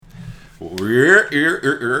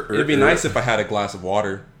It'd be nice if I had a glass of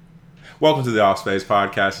water. Welcome to the Off Space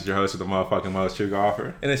Podcast. It's your host with the motherfucking most, Chuga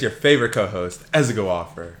Offer. And it's your favorite co-host, Ezigo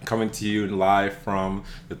Offer. Coming to you live from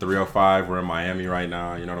the 305. We're in Miami right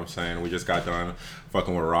now. You know what I'm saying? We just got done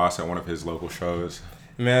fucking with Ross at one of his local shows.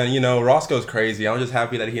 Man, you know, Ross goes crazy. I'm just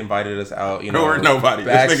happy that he invited us out. You know, we're nobody.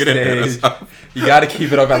 Backstage. This nigga didn't hit us up. You got to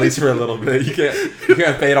keep it up at least for a little bit. You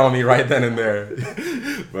can't fade on me right then and there.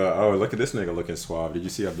 But oh, look at this nigga looking suave. Did you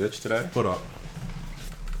see a bitch today? Hold up.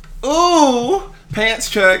 Ooh, pants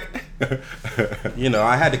check. You know,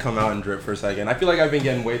 I had to come out and drip for a second. I feel like I've been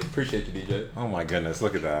getting appreciate you, DJ. Oh my goodness,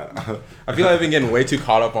 look at that. I feel like I've been getting way too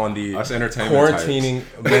caught up on the quarantining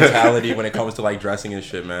mentality when it comes to like dressing and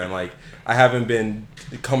shit, man. Like I haven't been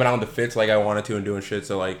coming out in the fits like I wanted to and doing shit.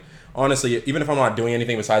 So like honestly, even if I'm not doing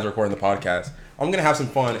anything besides recording the podcast, I'm going to have some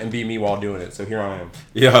fun and be me while doing it. So here I am.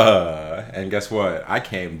 Yeah. And guess what? I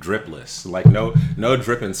came dripless. Like no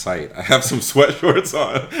drip in sight. I have some sweatshorts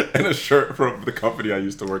on and a shirt from the company I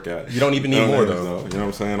used to work at. You don't even need more though. You know what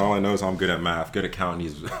I'm saying? All I know is I'm good at math. Good at counting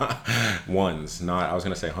these ones. I was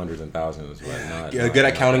going to say hundreds and thousands. But not. Yeah, good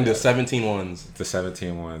at counting the 17 ones. The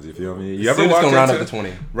 17 ones. You feel me? You ever walked into, round up to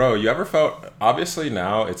 20. Bro, you ever felt, obviously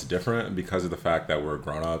now it's different because of the fact that we're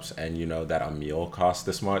grown-ups and you know that a meal costs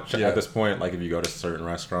this much at this point. Like if you go to certain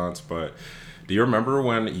restaurants, but do you remember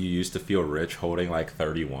when you used to feel rich holding like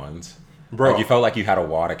 31s? Bro, like you felt like you had a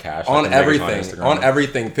wad of cash on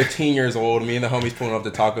everything. 15 years old, me and the homies pulling up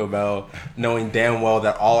to Taco Bell, knowing damn well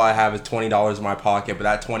that all I have is $20 in my pocket, but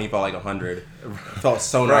that 20 felt like 100. It felt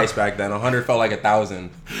so nice back then. 100 felt like 1,000.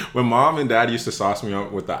 When mom and dad used to sauce me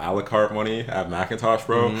up with the a la carte money at Macintosh,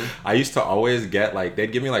 bro, I used to always get like,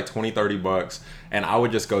 they'd give me like 20, 30 bucks, and I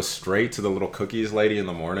would just go straight to the little cookies lady in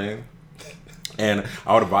the morning. And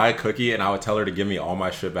I would buy a cookie and I would tell her to give me all my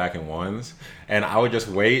shit back in ones. And I would just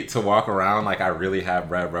wait to walk around like I really had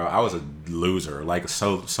bread, bro. I was a loser, like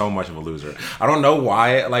so much of a loser. I don't know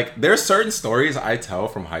why. Like there's certain stories I tell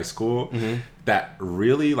from high school that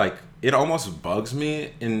really like, it almost bugs me,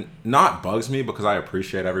 and not bugs me because I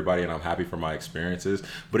appreciate everybody and I'm happy for my experiences,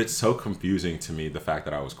 but it's so confusing to me the fact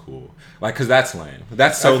that I was cool. Like, cause that's lame.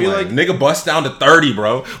 That's so lame. Like, nigga, bust down to 30,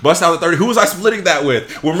 bro. Bust down to 30. Who was I splitting that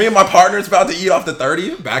with? Were me and my partners about to eat off the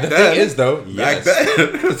 30? Back then. The thing is, though, back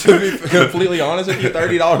then. To be completely honest with you,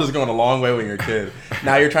 $30 is going a long way when you're a kid.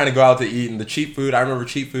 Now you're trying to go out to eat, and the cheap food, I remember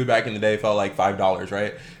cheap food back in the day felt like $5,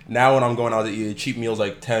 right? Now when I'm going out to eat, cheap meals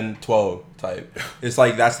like 10, 12 type. It's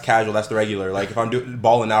like that's the casual, that's the regular. Like if I'm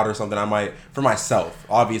balling out or something, I might, for myself,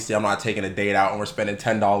 obviously I'm not taking a date out and we're spending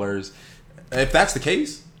 $10. If that's the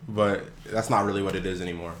case, but that's not really what it is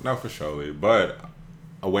anymore. No, for sure. But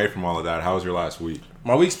away from all of that, how was your last week?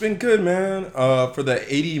 My week's been good, man. For the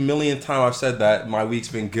 80 millionth time I've said that, my week's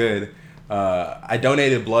been good. I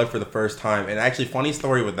donated blood for the first time, and actually funny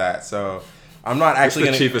story with that. So I'm not actually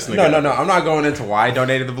the cheapest nigga. No. I'm not going into why I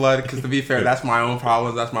donated the blood because to be fair, that's my own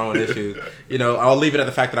problems. That's my own issues. You know, I'll leave it at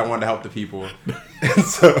the fact that I wanted to help the people. And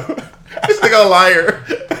so this nigga a liar.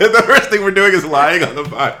 The first thing we're doing is lying on the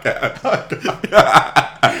podcast.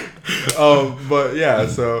 But yeah,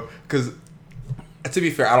 so because to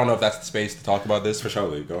be fair, I don't know if that's the space to talk about this. For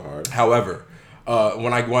sure, go hard. However,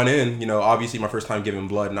 when I went in, you know, obviously my first time giving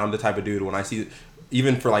blood, and I'm the type of dude when I see.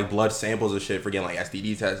 Even for like blood samples and shit for getting like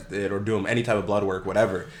STD tested or doing any type of blood work,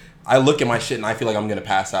 whatever, I look at my shit and I feel like I'm gonna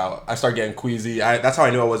pass out. I start getting queasy. That's how I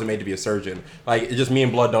knew I wasn't made to be a surgeon. Like it's just me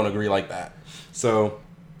and blood don't agree like that. So,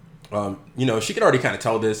 you know, she could already kind of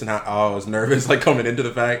tell this and how I was nervous like coming into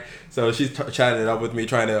the fact. So she's chatting it up with me,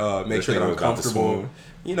 trying to make sure that I'm comfortable.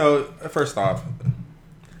 You know, first off,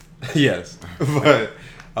 yes, but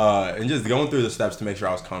and just going through the steps to make sure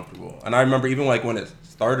I was comfortable. And I remember even like when it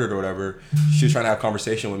started or whatever, she was trying to have a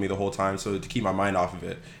conversation with me the whole time, so to keep my mind off of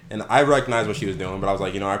it. And I recognized what she was doing, but I was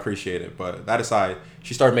like, you know, I appreciate it. But that aside,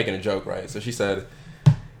 she started making a joke, right? So she said,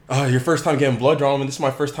 "Oh, your first time getting blood drawn, and this is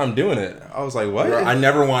my first time doing it." I was like, what? Bro, I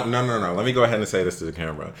never want... No. Let me go ahead and say this to the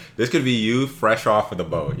camera. This could be you fresh off of the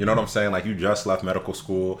boat. You know what I'm saying? Like, you just left medical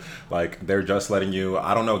school. Like, they're just letting you...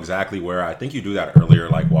 I don't know exactly where. I think you do that earlier,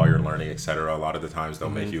 like, while you're learning, etc. A lot of the times,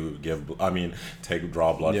 they'll make you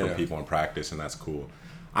draw blood from people in practice, and that's cool.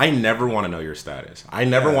 I never want to know your status. I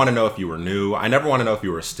never want to know if you were new. I never want to know if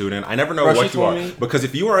you were a student. I never know what you are. Because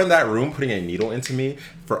if you are in that room putting a needle into me,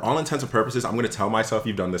 for all intents and purposes, I'm going to tell myself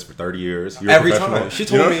you've done this for 30 years. You're every time. She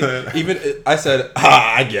told me, I said,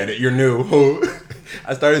 I get it. You're new.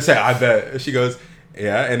 I started to say, I bet. She goes,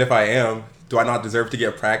 yeah, and if I am, do I not deserve to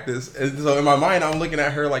get practice? And so in my mind, I'm looking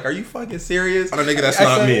at her like, are you fucking serious? I don't nigga, that's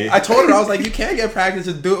not me. I told her, I was like, you can't get practice,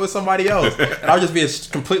 just do it with somebody else. And I was just being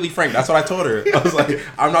completely frank. That's what I told her. I was like,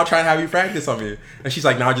 I'm not trying to have you practice on me. And she's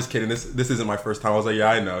like, no, just kidding. This isn't my first time. I was like,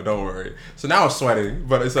 yeah, I know. Don't worry. So now I'm sweating.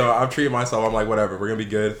 But so I'm treating myself. I'm like, whatever. We're going to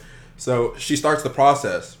be good. So she starts the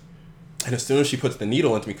process. And as soon as she puts the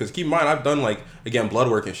needle into me, because keep in mind, I've done, like, again, blood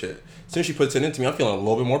work and shit. As soon as she puts it into me, I'm feeling a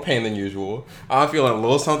little bit more pain than usual. I'm feeling a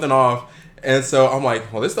little something off. And so I'm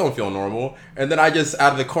like, well, this don't feel normal. And then I just,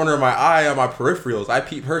 out of the corner of my eye on my peripherals, I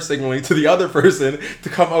peep her signaling to the other person to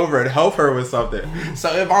come over and help her with something.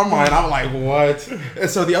 So in my mind, I'm like, what? And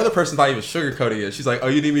so the other person's not even sugarcoating it. She's like, oh,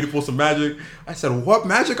 you need me to pull some magic? I said, what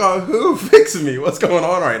magic on who? Fix me. What's going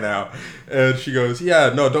on right now? And she goes,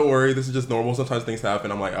 yeah, no, don't worry. This is just normal. Sometimes things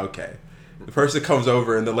happen. I'm like, okay. The person comes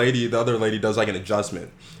over and the other lady does like an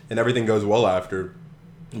adjustment and everything goes well after.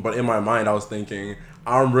 But in my mind, I was thinking,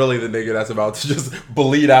 I'm really the nigga that's about to just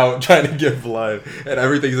bleed out trying to get blood and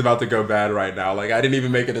everything's about to go bad right now. Like, I didn't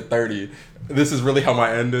even make it to 30. This is really how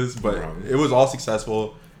my end is, but it was all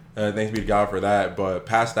successful. Thanks be to God for that. But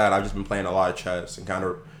past that, I've just been playing a lot of chess and kind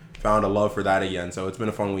of found a love for that again. So it's been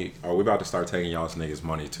a fun week. Oh, we about to start taking y'all's niggas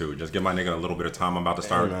money too. Just give my nigga a little bit of time. I'm about to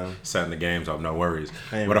start setting the games up. No worries.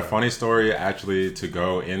 But a funny story actually to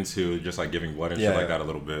go into just like giving blood and shit like that a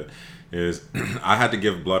little bit is I had to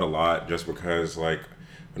give blood a lot just because like,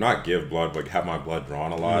 not give blood, but have my blood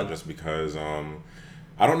drawn a lot just because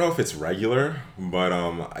I don't know if it's regular, but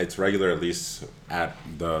it's regular at least at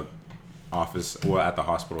the office, well, at the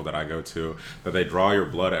hospital that I go to, that they draw your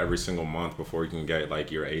blood every single month before you can get like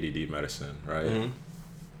your ADD medicine, right?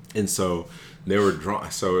 And so they were drawn,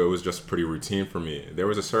 so it was just pretty routine for me. There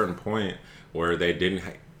was a certain point where they didn't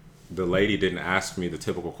the lady didn't ask me the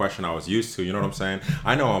typical question I was used to, you know what I'm saying?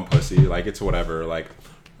 I know I'm pussy, like it's whatever, like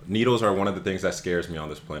needles are one of the things that scares me on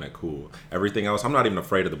this planet. Cool. Everything else, I'm not even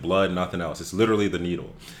afraid of the blood, nothing else. It's literally the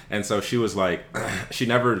needle. And so she was like, she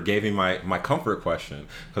never gave me my comfort question,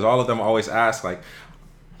 because all of them always ask like,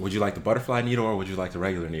 would you like the butterfly needle or would you like the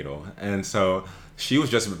regular needle? And so she was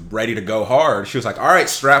just ready to go hard. She was like, all right,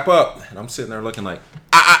 strap up. And I'm sitting there looking like,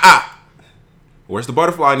 where's the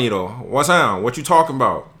butterfly needle? What's on? What you talking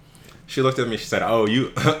about? She looked at me, she said, oh,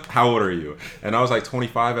 you, how old are you? And I was like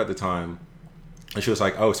 25 at the time. And she was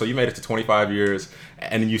like, oh, so you made it to 25 years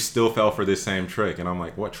and you still fell for this same trick. And I'm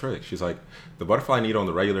like, what trick? She's like, the butterfly needle and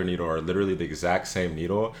the regular needle are literally the exact same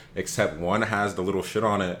needle, except one has the little shit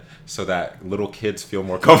on it so that little kids feel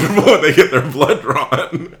more comfortable when they get their blood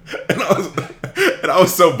drawn. And I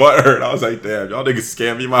was so butthurt. I was like, damn, y'all niggas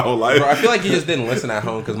scammed me my whole life. Bro, I feel like you just didn't listen at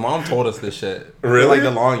home because mom told us this shit. Really? Like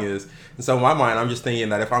the longest. And so in my mind, I'm just thinking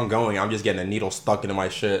that if I'm going, I'm just getting a needle stuck into my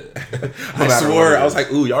shit. I swore. I was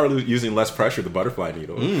like, ooh, y'all are using less pressure, the butterfly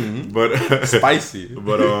needle. But spicy.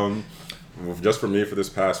 But just for me for this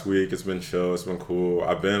past week, it's been chill. It's been cool.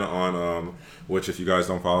 I've been on, which if you guys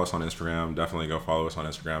don't follow us on Instagram, definitely go follow us on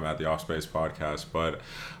Instagram at the Offspace Podcast. But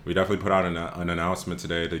we definitely put out an announcement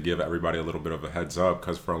today to give everybody a little bit of a heads up,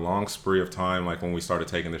 because for a long spree of time, like when we started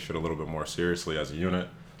taking this shit a little bit more seriously as a unit,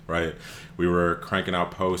 right? We were cranking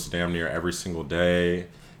out posts damn near every single day,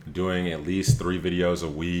 doing at least 3 videos a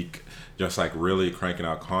week, just like really cranking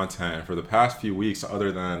out content. And for the past few weeks,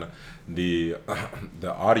 other than the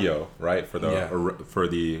audio, right, for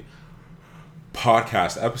the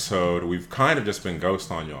podcast episode, we've kind of just been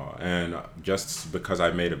ghost on y'all. And just because I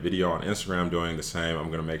made a video on Instagram doing the same, I'm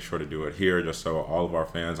gonna make sure to do it here, just so all of our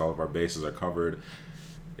fans, all of our bases are covered.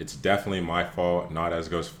 It's definitely my fault, not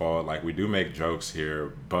Esgo's fault. Like, we do make jokes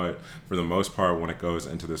here, but for the most part, when it goes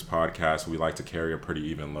into this podcast, we like to carry a pretty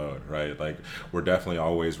even load, right? Like, we're definitely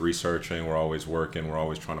always researching, we're always working, we're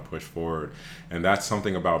always trying to push forward. And that's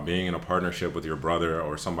something about being in a partnership with your brother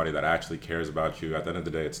or somebody that actually cares about you. At the end of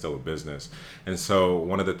the day, it's still a business. And so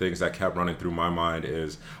one of the things that kept running through my mind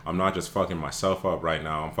is, I'm not just fucking myself up right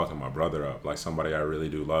now, I'm fucking my brother up. Like, somebody I really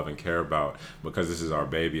do love and care about, because this is our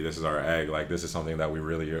baby, this is our egg. Like, this is something that we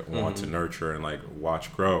really want to nurture and like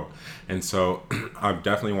watch grow. And so I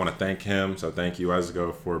definitely want to thank him. So thank you,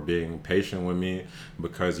 Esgo, for being patient with me,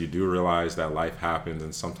 because you do realize that life happens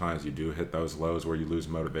and sometimes you do hit those lows where you lose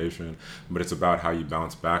motivation, but it's about how you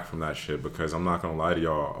bounce back from that shit. Because I'm not gonna lie to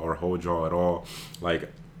y'all or hold y'all at all, like,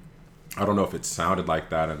 I don't know if it sounded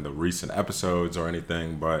like that in the recent episodes or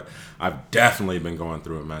anything, but I've definitely been going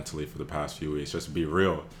through it mentally for the past few weeks, just to be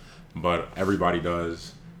real. But everybody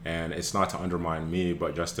does. And it's not to undermine me,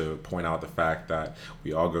 but just to point out the fact that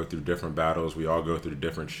we all go through different battles, we all go through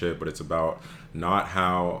different shit, but it's about not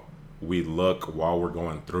how we look while we're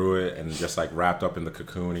going through it and just like wrapped up in the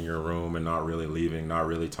cocoon in your room and not really leaving, not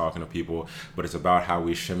really talking to people. But it's about how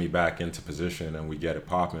we shimmy back into position and we get it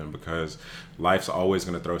popping, because life's always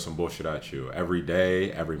going to throw some bullshit at you every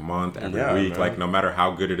day, every month, every week. Man. Like no matter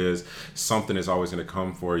how good it is, something is always going to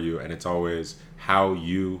come for you, and it's always how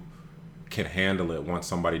you can handle it once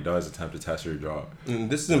somebody does attempt to test your jaw. And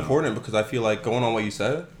this is important because I feel like, going on what you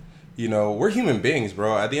said, we're human beings,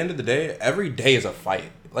 bro. At the end of the day, every day is a fight,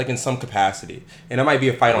 like in some capacity. And it might be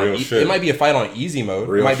a fight it might be a fight on easy mode.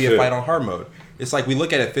 It might be a fight on hard mode. It's like we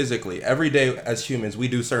look at it physically. Every day as humans, we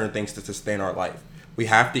do certain things to sustain our life. We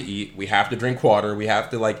have to eat, we have to drink water, we have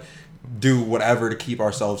to like do whatever to keep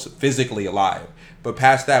ourselves physically alive. But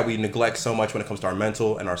past that, we neglect so much when it comes to our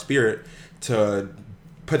mental and our spirit to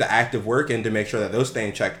put the active work in to make sure that those stay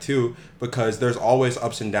in check too, because there's always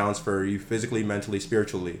ups and downs for you physically, mentally,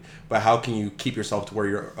 spiritually. But how can you keep yourself to where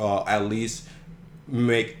you're at least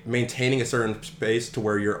maintaining a certain space to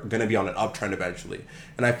where you're going to be on an uptrend eventually?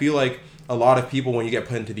 And I feel like a lot of people, when you get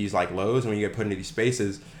put into these like lows and when you get put into these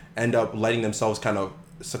spaces, end up letting themselves kind of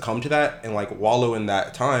succumb to that and like wallow in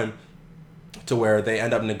that time, to where they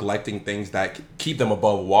end up neglecting things that keep them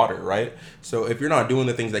above water, right? So if you're not doing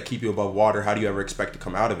the things that keep you above water, how do you ever expect to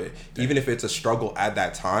come out of it? Yeah. Even if it's a struggle at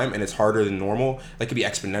that time and it's harder than normal, that could be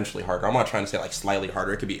exponentially harder. I'm not trying to say like slightly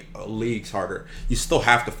harder. It could be leagues harder. You still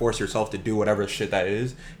have to force yourself to do whatever shit that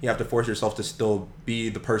is. You have to force yourself to still be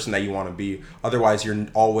the person that you want to be. Otherwise, you're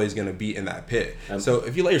always going to be in that pit. So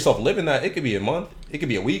if you let yourself live in that, it could be a month, it could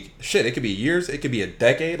be a week, shit, it could be years, it could be a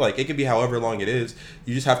decade, like it could be however long it is.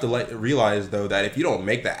 You just have to realize though that if you don't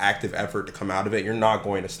make the active effort to come out of it, you're not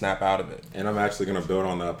going to snap out of it. And I'm actually going to build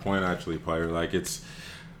on that point, actually, player. Like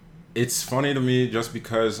it's funny to me just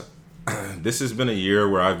because this has been a year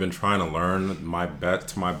where I've been trying to learn my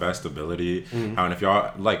best ability. Mm-hmm. And if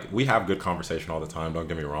y'all, like, we have good conversation all the time, don't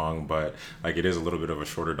get me wrong, but like it is a little bit of a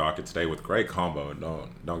shorter docket today with great combo.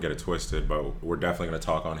 Don't get it twisted, but we're definitely going to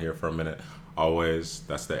talk on here for a minute. Always,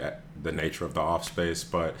 that's the nature of the off space,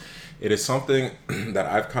 but it is something that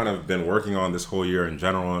I've kind of been working on this whole year in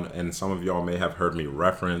general, and some of y'all may have heard me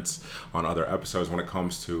reference on other episodes when it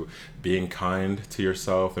comes to being kind to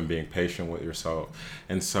yourself and being patient with yourself.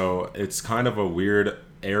 And so it's kind of a weird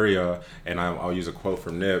area, and I'll use a quote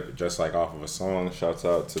from Nip, just like off of a song. Shouts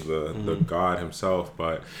out to the God himself,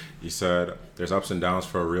 but he said, "There's ups and downs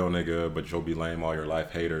for a real nigga, but you'll be lame all your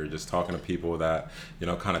life, hater." Just talking to people that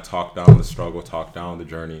kind of talk down the struggle, talk down the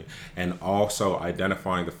journey, and also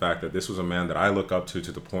identifying the fact that this was a man that I look up to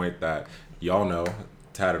the point that y'all know,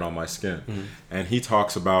 tatted on my skin. Mm-hmm. And he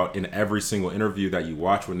talks about in every single interview that you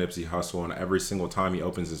watch with Nipsey Hussle, and every single time he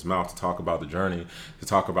opens his mouth to talk about the journey, to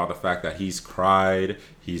talk about the fact that he's cried,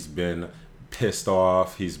 he's been pissed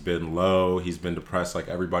off, he's been low, he's been depressed like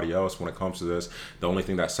everybody else when it comes to this. The only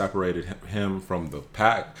thing that separated him from the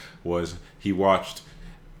pack was he watched,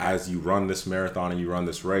 as you run this marathon and you run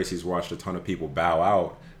this race, he's watched a ton of people bow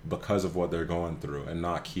out because of what they're going through and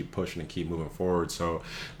not keep pushing and keep moving forward. So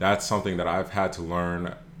that's something that I've had to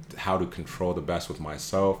learn how to control the best with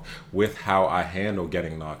myself, with how I handle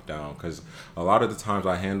getting knocked down, because a lot of the times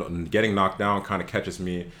getting knocked down kind of catches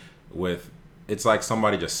me with, it's like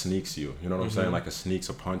somebody just sneaks you, you know what I'm saying? Like sneaks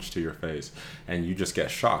a punch to your face and you just get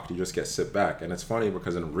shocked. You just get sit back. And it's funny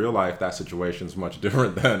because in real life, that situation is much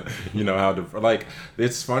different than,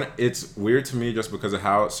 it's funny. It's weird to me just because of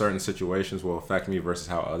how certain situations will affect me versus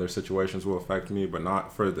how other situations will affect me, but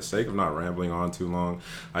not for the sake of not rambling on too long.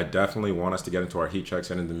 I definitely want us to get into our heat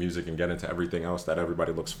checks and into music and get into everything else that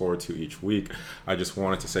everybody looks forward to each week. I just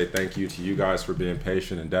wanted to say thank you to you guys for being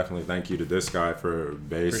patient, and definitely thank you to this guy for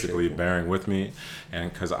basically bearing with me.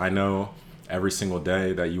 And because I know every single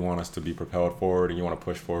day that you want us to be propelled forward and you want to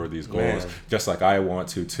push forward these goals, just like I want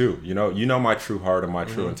to too. You know my true heart and my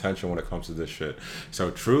true intention when it comes to this shit.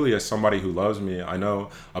 So truly, as somebody who loves me, I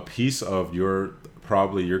know a piece of your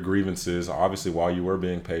grievances, obviously while you were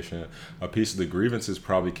being patient, a piece of the grievances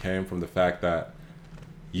probably came from the fact that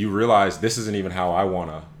you realize this isn't even how I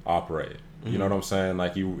want to operate. You know what I'm saying?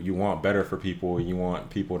 Like you want better for people, and you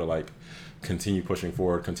want people to like continue pushing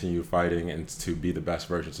forward, continue fighting, and to be the best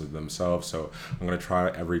versions of themselves. So I'm going to try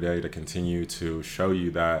every day to continue to show you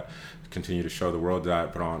that, continue to show the world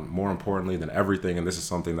that, but on more importantly than everything, and this is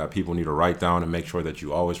something that people need to write down and make sure that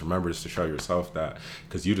you always remember, is to show yourself that,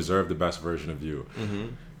 because you deserve the best version of you.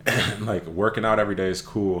 Like working out every day is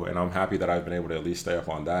cool, and I'm happy that I've been able to at least stay up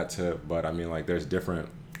on that tip, but I mean, like, there's different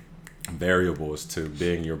variables to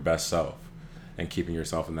being your best self and keeping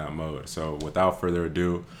yourself in that mode. So without further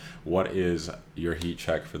ado, what is your heat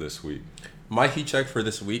check for this week? My heat check for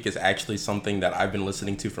this week is actually something that I've been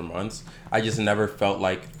listening to for months. I just never felt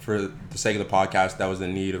like, for the sake of the podcast, that was the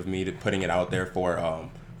need of me to putting it out there for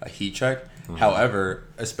a heat check. Mm-hmm. However,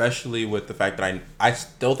 especially with the fact that I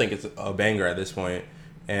still think it's a banger at this point,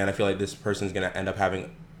 and I feel like this person's going to end up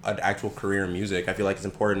having an actual career in music. I feel like it's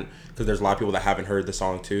important because there's a lot of people that haven't heard the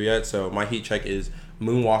song too yet. So my heat check is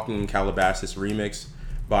Moonwalking in Calabasas remix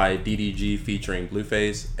by DDG featuring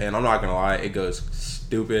Blueface. And I'm not going to lie, it goes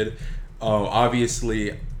stupid.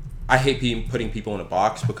 Obviously, I hate putting people in a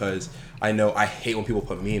box because I know I hate when people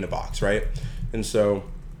put me in a box, right? And so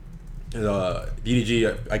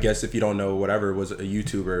DDG, I guess if you don't know, whatever, was a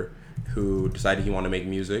YouTuber who decided he wanted to make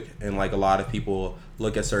music. And like a lot of people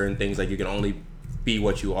look at certain things like you can only be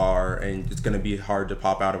what you are, and it's going to be hard to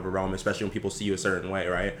pop out of a realm, especially when people see you a certain way,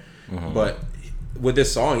 right? Mm-hmm. But with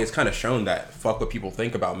this song, it's kind of shown that fuck what people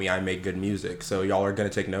think about me, I make good music, so y'all are going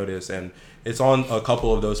to take notice. And it's on a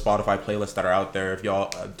couple of those Spotify playlists that are out there if y'all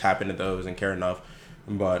tap into those and care enough.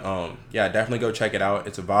 But yeah, definitely go check it out.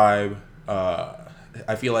 It's a vibe.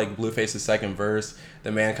 I feel like Blueface's second verse,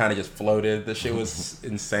 the man kind of just floated. The shit was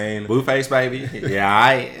insane. Blueface, baby. Yeah,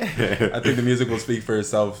 I think the music will speak for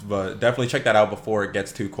itself, but definitely check that out before it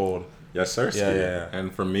gets too cold. Yes, sir. Yeah.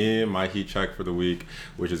 And for me, my heat check for the week,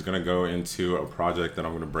 which is going to go into a project that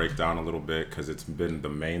I'm going to break down a little bit because it's been the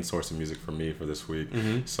main source of music for me for this week.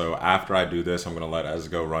 Mm-hmm. So after I do this, I'm going to let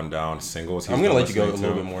Ezgo run down singles. I'm going to let you go a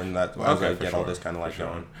little bit more than that as I get all this kind of like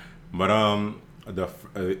going. But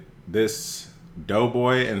this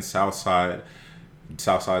Doughboy and Southside,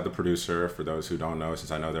 the producer, for those who don't know,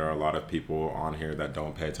 since I know there are a lot of people on here that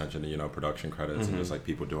don't pay attention to, production credits and just like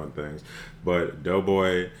people doing things. But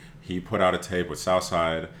Doughboy, he put out a tape with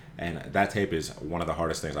Southside, and that tape is one of the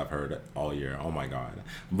hardest things I've heard all year. Oh my God.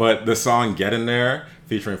 But the song Get In There,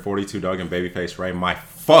 featuring 42 Dugg and Babyface Ray, my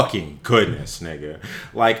fucking goodness, nigga.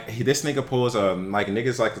 Like, this nigga pulls like,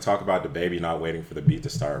 niggas like to talk about the baby not waiting for the beat to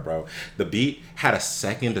start, bro. The beat had a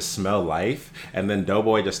second to smell life, and then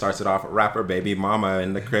Doughboy just starts it off, rapper baby mama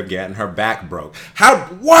in the crib getting her back broke.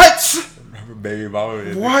 What? Baby mama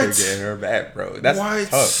in the crib getting her back, bro. That's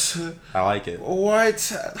tough. I like it.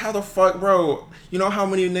 What? How the fuck, bro? You know how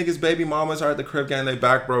many niggas' baby mamas are at the crib getting their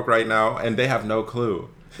back broke right now, and they have no clue.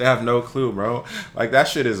 They have no clue, bro. Like, that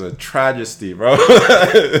shit is a tragedy, bro.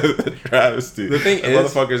 Travesty. The thing is,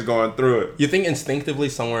 motherfuckers going through it. You think instinctively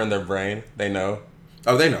somewhere in their brain they know?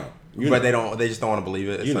 Oh, they know. But they don't. They just don't want to believe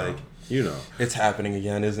it. It's like, you know, it's happening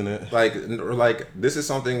again, isn't it? Like this is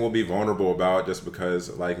something we'll be vulnerable about just because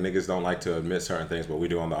like niggas don't like to admit certain things, but we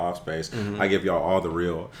do on the off space. Mm-hmm. I give y'all all the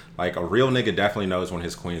real. Like, a real nigga definitely knows when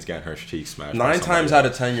his queen's getting her cheeks smashed. 9 times out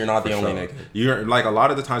of 10, you're not the only nigga. You're like, a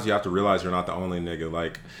lot of the times you have to realize you're not the only nigga.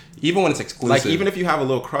 Like, even when it's exclusive. Like, even if you have a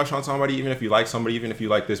little crush on somebody, even if you like somebody, even if you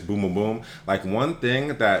like this boom boom boom. Like, one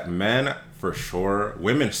thing that men for sure,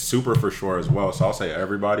 women super for sure as well, so I'll say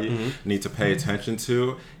everybody need to pay attention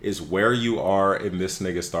to is where you are in this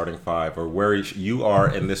nigga starting five, or where you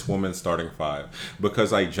are in this woman's starting five.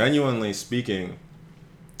 Because, like, genuinely speaking,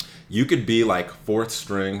 you could be like 4th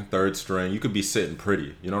string, 3rd string. You could be sitting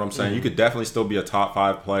pretty. You know what I'm saying? Mm-hmm. You could definitely still be a top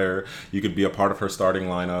 5 player. You could be a part of her starting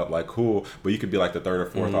lineup, like, cool. But you could be like the 3rd or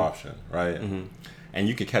 4th option, right? Mm-hmm. And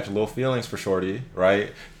you could catch little feelings for shorty,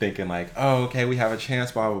 right? Thinking like, oh, okay, we have a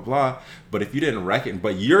chance, blah, blah, blah. But if you didn't reckon,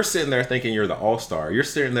 but you're sitting there thinking you're the all-star. You're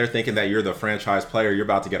sitting there thinking that you're the franchise player. You're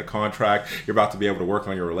about to get a contract. You're about to be able to work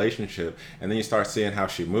on your relationship. And then you start seeing how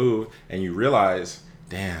she moved, and you realize,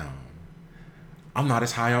 damn, I'm not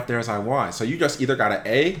as high up there as I want. So you just either gotta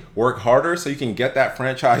A, work harder so you can get that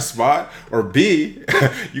franchise spot, or B,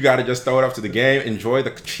 you gotta just throw it up to the game, enjoy the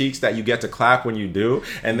cheeks that you get to clap when you do,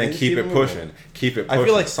 and then keep it pushing. Keep it pushing. I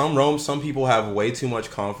feel like some people have way too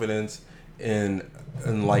much confidence in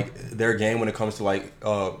like their game when it comes to like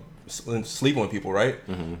sleeping with people, right?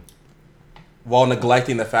 Mm-hmm. While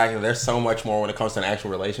neglecting the fact that there's so much more when it comes to an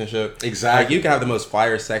actual relationship. Exactly. Like, you can have the most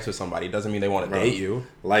fire sex with somebody. It doesn't mean they want to date you.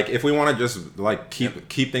 Like, if we want to just like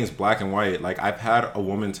keep things black and white, like, I've had a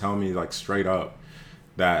woman tell me like straight up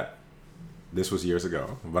that, this was years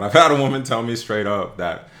ago, but I've had a woman tell me straight up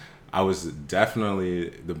that I was definitely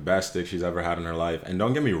the best dick she's ever had in her life. And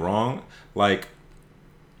don't get me wrong, like,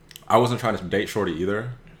 I wasn't trying to date shorty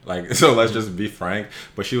either. Like, so let's just be frank.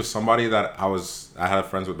 But she was somebody that I had a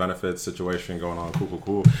friends with benefits situation going on.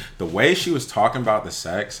 Cool. The way she was talking about the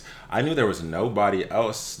sex, I knew there was nobody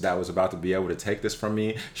else that was about to be able to take this from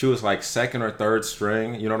me. She was like 2nd or 3rd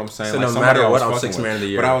string. You know what I'm saying? So like, no matter what, I'm 6th man of the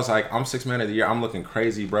year. But I was like, I'm 6th man of the year. I'm looking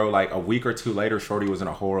crazy, bro. Like, a week or 2 later, shorty was in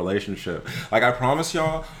a whole relationship. Like, I promise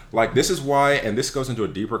y'all, like, this is why, and this goes into a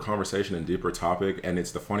deeper conversation and deeper topic, and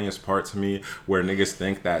it's the funniest part to me, where niggas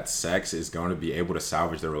think that sex is going to be able to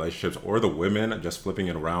salvage their relationships, or the women, just flipping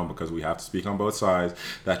it around because we have to speak on both sides,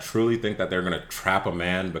 that truly think that they're going to trap a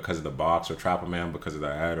man because of the box or trap a man because of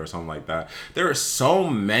the head or something like that. There are so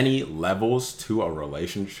many levels to a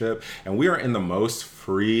relationship, and we are in the most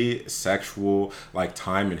free sexual like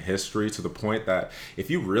time in history, to the point that if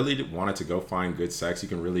you really wanted to go find good sex, you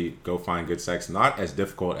can really go find good sex. Not as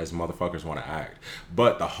difficult as motherfuckers want to act,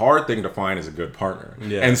 but the hard thing to find is a good partner.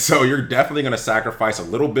 Yeah. And so you're definitely going to sacrifice a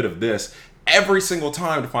little bit of this every single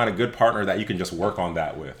time to find a good partner that you can just work on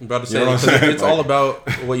that with. I'm about to say, it's all about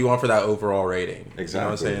what you want for that overall rating. Exactly. You know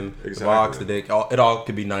what I'm saying? Exactly. The box, the dick, it all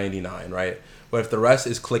could be 99, right? But if the rest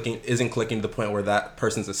isn't clicking to the point where that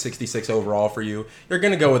person's a 66 overall for you, you're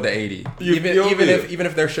gonna go with the 80. Even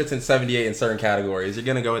if their shit's in 78 in certain categories, you're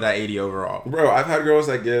gonna go with that 80 overall. Bro, I've had girls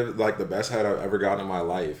that give like the best head I've ever gotten in my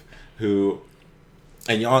life, who,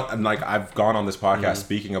 and y'all, I'm like, I've gone on this podcast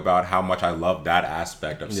speaking about how much I love that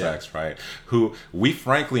aspect of sex, right? Who we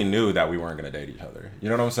frankly knew that we weren't gonna date each other. You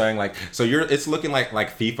know what I'm saying? Like, so it's looking like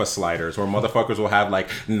FIFA sliders where motherfuckers will have like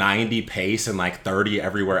 90 pace and like 30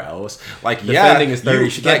 everywhere else. Like, defending is 30.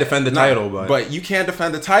 She can't defend the title, but you can't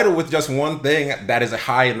defend the title with just one thing that is a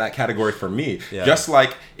high in that category for me. Yeah. Just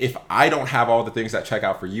like if I don't have all the things that check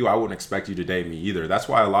out for you, I wouldn't expect you to date me either. That's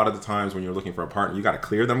why a lot of the times when you're looking for a partner, you got to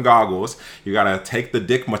clear them goggles. You got to take the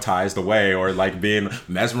dickmatized away, or like being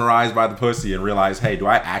mesmerized by the pussy, and realize, hey, do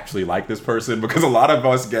I actually like this person? Because a lot of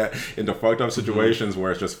us get into fucked up situations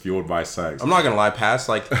where it's just fueled by sex. I'm not gonna lie, past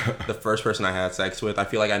like the first person I had sex with, I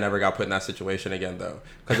feel like I never got put in that situation again though,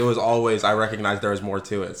 because it was always, I recognized there was more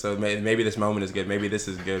to it. So maybe this moment is good, maybe this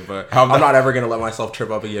is good, but I'm not ever gonna let myself trip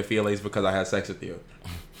up and get feelings because I had sex with you.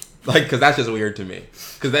 Like, because that's just weird to me.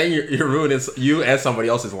 Because then you're ruining you and somebody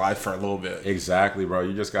else's life for a little bit. Exactly, bro.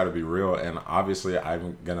 You just got to be real. And obviously,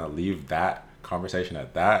 I'm going to leave that conversation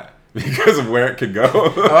at that because of where it could go.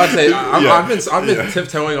 I would say, I've been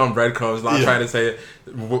tiptoeing on breadcrumbs, not trying to say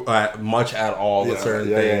much at all with certain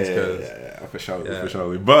things. Yeah, for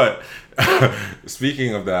sure. But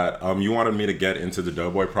speaking of that, you wanted me to get into the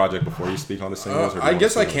Doughboy project before you speak on the singles? I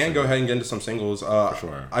guess I can go ahead and get into some singles. For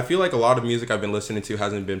sure. I feel like a lot of music I've been listening to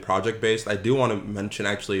hasn't been project based. I do want to mention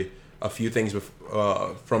actually a few things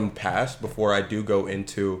from the past before I do go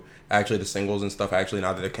into actually the singles and stuff, actually,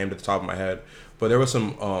 now that it came to the top of my head. But there was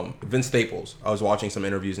some Vince Staples. I was watching some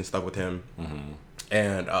interviews and stuff with him,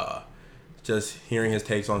 and just hearing his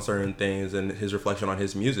takes on certain things and his reflection on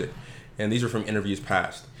his music. And these are from interviews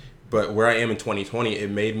past. But where I am in 2020, it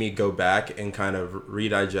made me go back and kind of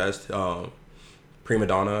redigest Prima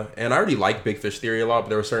Donna. And I already like Big Fish Theory a lot, but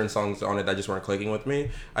there were certain songs on it that just weren't clicking with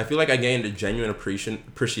me. I feel like I gained a genuine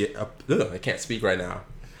I can't speak right now.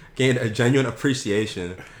 Gained a genuine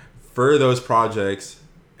appreciation for those projects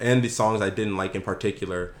and the songs I didn't like in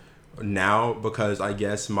particular now, because I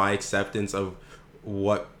guess my acceptance of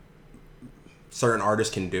what certain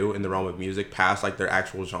artists can do in the realm of music past like their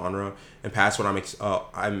actual genre and past what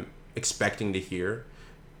I'm expecting to hear,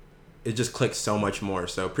 it just clicks so much more.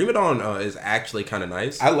 So Prima Donna is actually kind of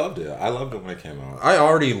nice. I loved it when it came out. I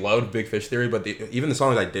already loved Big Fish Theory, but even the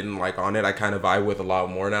songs I didn't like on it, I kind of vibe with a lot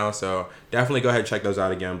more now. So definitely go ahead and check those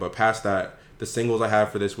out again. But past that, the singles I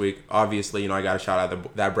have for this week, obviously, I got to shout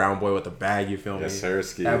out that brown boy with the bag, you feel me? Yes, sir,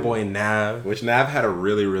 Ski. That boy Nav. Which Nav had a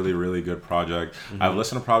really, really, really good project. I've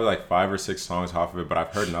listened to probably like 5 or 6 songs off of it, but I've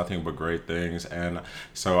heard nothing but great things. And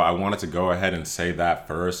so I wanted to go ahead and say that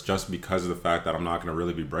first, just because of the fact that I'm not going to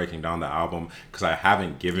really be breaking down the album because I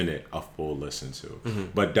haven't given it a full listen to.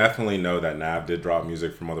 But definitely know that Nav did drop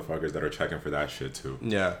music for motherfuckers that are checking for that shit too.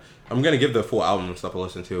 Yeah. I'm going to give the full album and stuff a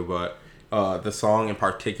listen to, but the song in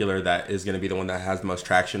particular that is going to be the one that has the most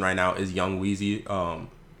traction right now is Young Weezy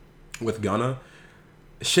with Gunna.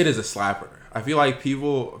 Shit is a slapper. I feel like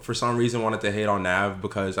people, for some reason, wanted to hate on Nav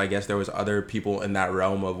because I guess there was other people in that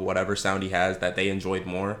realm of whatever sound he has that they enjoyed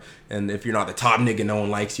more. And if you're not the top nigga, no one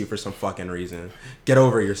likes you for some fucking reason. Get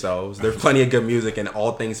over yourselves. There's plenty of good music and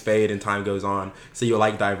all things fade and time goes on. So you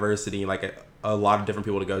like diversity, like a lot of different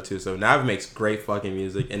people to go to. So Nav makes great fucking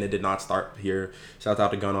music, and it did not start here. Shout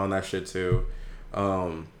out to Gunna on that shit too.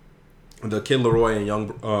 The Kid Leroy and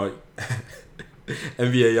NBA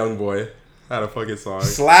Youngboy had a fucking song.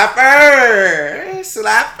 Slapper.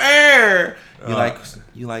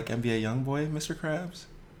 You like NBA Youngboy, Mr. Krabs?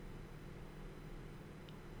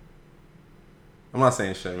 I'm not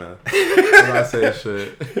saying shit, man. I'm not saying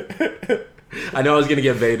shit. I know I was gonna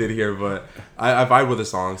get baited here, but I vibe with the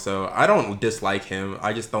song, so I don't dislike him.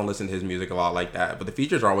 I just don't listen to his music a lot like that. But the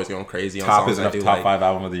features are always going crazy on Top songs is I enough do top like. 5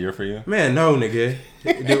 album of the year for you? Man, no, nigga.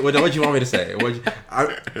 Dude, what you want me to say?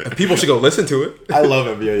 People should go listen to it. I love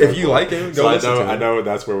him. Yeah, If you like him, go listen to it. I know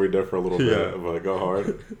that's where we differ a little bit, but go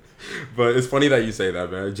hard. But it's funny that you say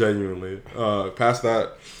that, man. Genuinely. Past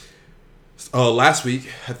that, last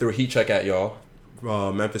week I threw a heat check at y'all.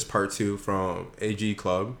 Memphis Part 2 from AG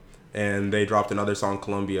Club, and they dropped another song,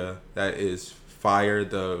 Columbia, that is fire.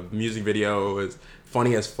 The music video is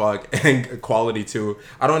funny as fuck and quality too.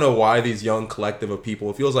 I don't know why these young collective of people,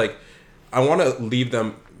 it feels like I want to leave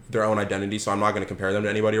them their own identity, so I'm not going to compare them to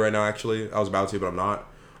anybody right now. Actually, I was about to, but I'm not.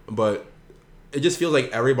 But it just feels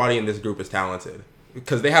like everybody in this group is talented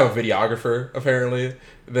because they have a videographer. Apparently,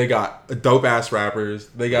 they got dope ass rappers.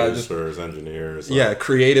 They got producers, engineers.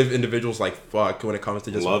 Creative individuals like fuck when it comes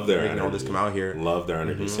to just love their making energy. all this come out here. Love their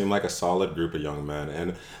energy. Seem like a solid group of young men.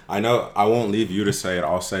 And I know I won't leave you to say it.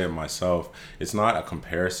 I'll say it myself. It's not a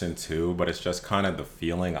comparison to, but it's just kind of the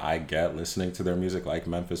feeling I get listening to their music, like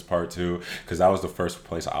Memphis Part 2, because that was the first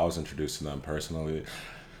place I was introduced to them personally.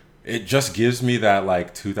 It just gives me that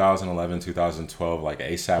like 2011, 2012 like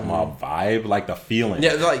ASAP Mob vibe, like the feeling.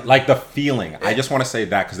 Yeah, like the feeling. I just want to say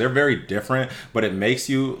that because they're very different, but it makes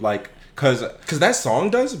you like because that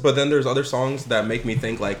song does. But then there's other songs that make me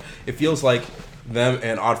think like it feels like them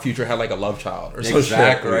and Odd Future had like a love child or some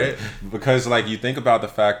shit, right? Because like you think about the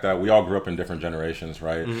fact that we all grew up in different generations,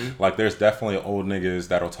 right? Like there's definitely old niggas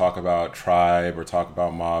that'll talk about Tribe or talk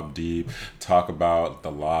about Mobb Deep, talk about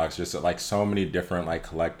the Lox, just like so many different like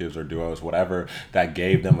collectives or duos, whatever, that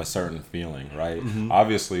gave them a certain feeling, right?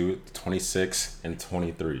 Obviously 26 and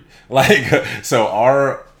 23, like so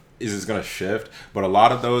our is going to shift, but a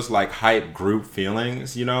lot of those like hype group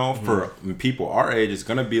feelings, you know, for people our age, it's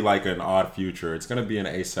going to be like an Odd Future, it's going to be an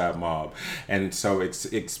ASAP Mob. And so it's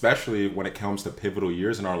especially when it comes to pivotal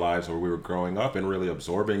years in our lives where we were growing up and really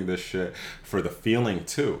absorbing this shit for the feeling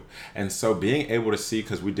too. And so being able to see,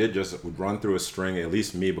 because we did just run through a string, at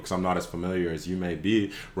least me, because I'm not as familiar as you may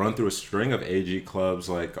be, run through a string of AG clubs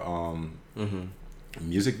like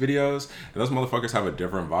music videos, and those motherfuckers have a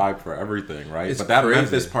different vibe for everything, right? But that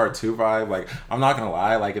Memphis Part 2 vibe, like, I'm not gonna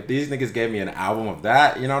lie, like, if these niggas gave me an album of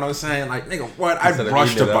that, you know what I'm saying? Like, nigga, what? I'd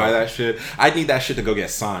rush to buy that shit. I'd need that shit to go get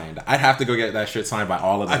signed. I'd have to go get that shit signed by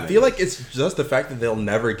all of them. I feel like it's just the fact that they'll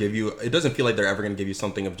never give you, it doesn't feel like they're ever gonna give you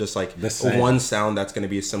something of just like one sound that's gonna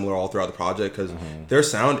be similar all throughout the project, because their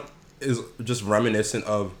sound is just reminiscent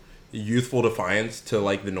of youthful defiance to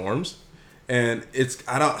like the norms. And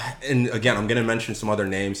and again, I'm going to mention some other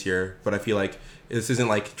names here, but I feel like this isn't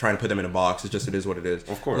like trying to put them in a box. It's just, it is what it is.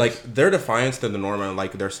 Of course. Like their defiance to the norm and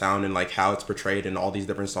like their sound and like how it's portrayed in all these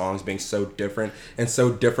different songs being so different as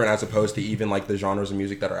opposed to even like the genres of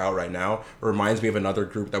music that are out right now reminds me of another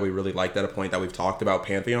group that we really liked at a point that we've talked about,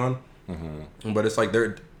 Pantheon. But it's like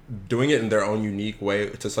they're doing it in their own unique way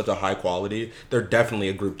to such a high quality. They're definitely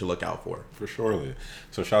a group to look out for. For surely.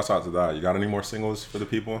 So shouts out to that. You got any more singles for the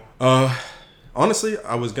people? Honestly,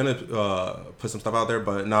 I was gonna put some stuff out there,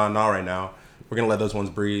 but not right now. We're gonna let those ones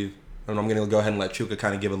breathe, and I'm gonna go ahead and let Chuka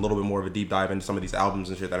kind of give a little bit more of a deep dive into some of these albums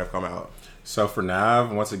and shit that have come out. So for Nav,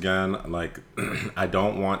 once again, like I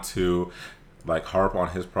don't want to like harp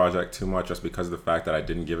on his project too much just because of the fact that I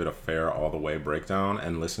didn't give it a fair all the way breakdown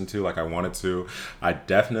and listen to like I wanted to. I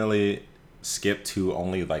definitely skipped to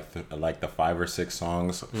only like the 5 or 6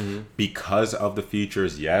 songs because of the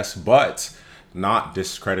features, yes, but not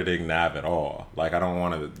discrediting Nav at all. Like I don't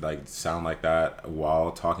want to like sound like that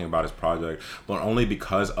while talking about his project, but only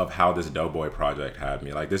because of how this Doughboy project had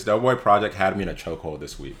me. Like this Doughboy project had me in a chokehold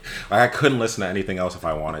this week. Like I couldn't listen to anything else if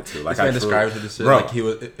I wanted to. Like I described it like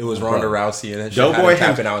it was Ronda Rousey and Doughboy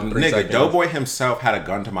tapping out in 3 seconds. Doughboy himself had a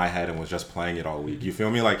gun to my head and was just playing it all week. You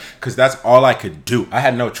feel me? Like because that's all I could do. I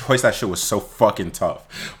had no choice. That shit was so fucking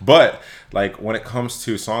tough. But like when it comes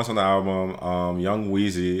to songs on the album, Young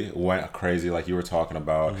Weezy went crazy like you were talking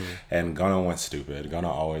about, and Gunna went stupid. Gunna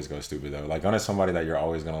always goes stupid though. Like Gunna's somebody that you're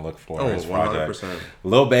always gonna look for in his project. 100%.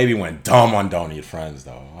 Lil Baby went dumb on Don't Need Friends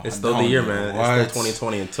though. It's still the year, man. It's still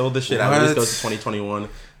 2020. Until this shit at least goes to 2021.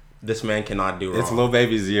 This man cannot do wrong. It's Lil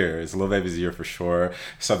Baby's year. It's Lil Baby's year for sure.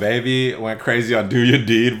 So Baby went crazy on Do Your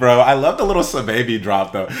Deed, bro. I love the little Baby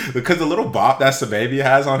drop though, because the little bop that Baby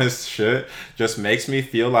has on his shit just makes me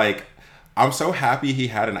feel like I'm so happy he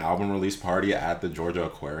had an album release party at the Georgia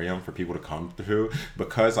Aquarium for people to come through,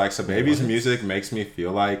 because like Baby's music makes me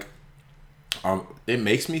feel like it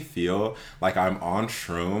makes me feel like I'm on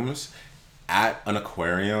shrooms at an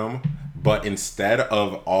aquarium, but instead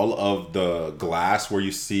of all of the glass where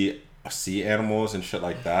you see sea animals and shit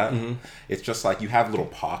like that. It's just like you have little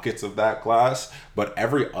pockets of that glass, but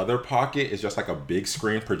every other pocket is just like a big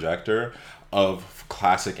screen projector of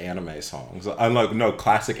classic anime songs. Unlike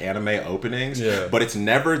classic anime openings, but it's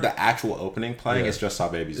never the actual opening playing. It's just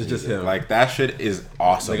Sababy's music. Just him. Like that shit is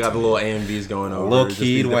awesome. They got the little AMVs going over. Lil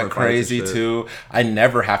Keed went crazy too. I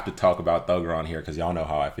never have to talk about Thugger on here because y'all know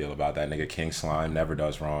how I feel about that nigga. King Slime never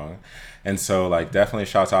does wrong. And so, like, definitely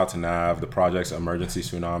shouts out to Nav. The project's Emergency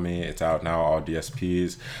Tsunami. It's out now, all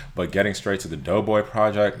DSPs. But getting straight to the Doughboy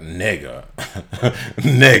project, nigga.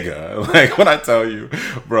 Nigga. Like, when I tell you,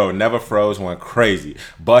 bro, Never Froze went crazy.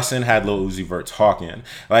 Bussin' had Lil Uzi Vert talking.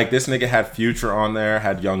 Like, this nigga had Future on there,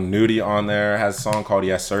 had Young Nudie on there, has a song called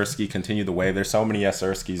Yes Sirski, Continue the Wave. There's so many Yes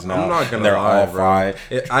Sirskis now. I'm not gonna lie, all bro.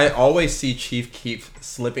 I always see Chief Keef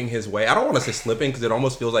slipping his way. I don't want to say slipping because it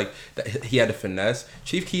almost feels like that he had to finesse.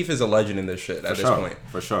 Chief Keef is a legend in this shit at this point.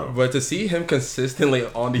 For sure. But to see him consistently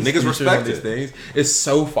on these things is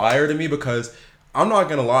so fire to me because I'm not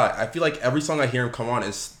gonna lie, I feel like every song I hear him come on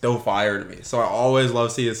is still fire to me. So I always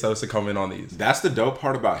love seeing Sosa come in on these. That's the dope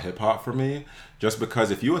part about hip hop for me. Just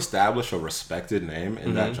because if you establish a respected name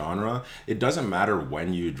in that genre, it doesn't matter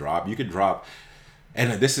when you drop. You could drop.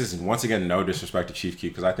 And this is, once again, no disrespect to Chief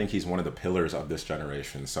Keef because I think he's one of the pillars of this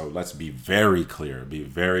generation. So let's be very clear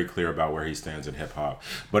about where he stands in hip hop.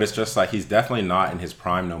 But it's just like he's definitely not in his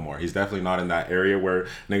prime no more. He's definitely not in that area where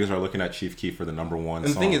niggas are looking at Chief Keef for the number one song.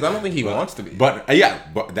 And the thing is, I don't think he wants to be. But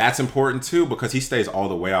but that's important too because he stays all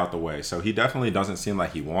the way out the way. So he definitely doesn't seem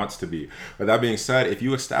like he wants to be. But that being said, if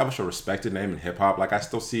you establish a respected name in hip hop, like I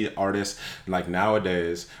still see artists like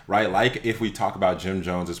nowadays, right? Like if we talk about Jim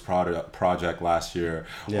Jones's project last year.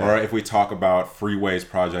 Or if we talk about Freeway's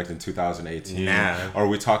project in 2018, or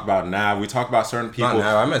we talk about Nav, we talk about certain people. Not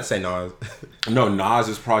Nav, I meant to say Nas. No,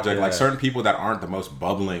 Nas's project, like certain people that aren't the most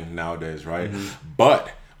bubbling nowadays, right?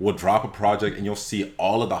 But will drop a project and you'll see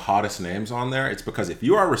all of the hottest names on there. It's because if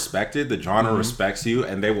you are respected, the genre respects you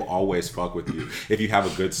and they will always fuck with you if you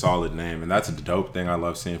have a good solid name. And that's a dope thing I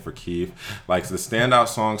love seeing for Keith. Like the standout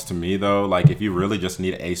songs to me though, like if you really just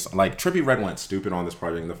need like Trippie Redd went stupid on this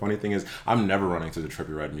project. And the funny thing is I'm never running to the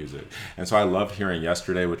Trippie Redd music. And so I loved hearing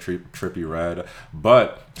Yesterday with Trippie Redd.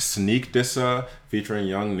 But Sneak Dissa featuring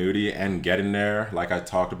Young Nudie and Get In There, like I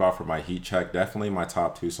talked about for my Heat Check, definitely my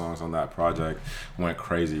top 2 songs on that project went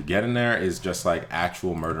crazy. Get In There is just like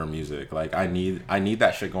actual murder music. Like I need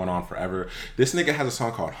that shit going on forever. This nigga has a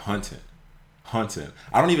song called Huntin'.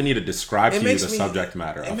 I don't even need to describe to you the subject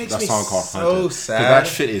matter of the song called Huntin'. Sad. That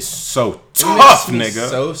shit is so tough, nigga.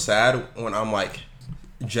 So sad when I'm like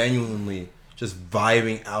genuinely just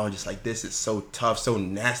vibing out and just like this is so tough, so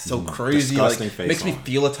nasty, so crazy. Like makes me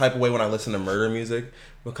feel a type of way when I listen to murder music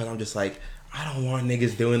because I'm just like, I don't want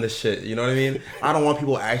niggas doing this shit. You know what I mean? I don't want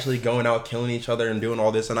people actually going out killing each other and doing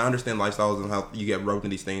all this. And I understand lifestyles and how you get roped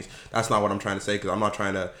in these things. That's not what I'm trying to say because I'm not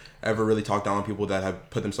trying to ever really talk down on people that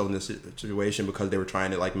have put themselves in this situation because they were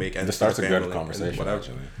trying to like make ends. This starts a good conversation,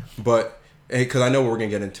 actually. But because I know what we're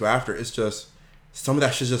gonna get into after, it's just some of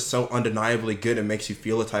that shit's just so undeniably good and makes you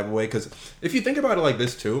feel a type of way. Because if you think about it like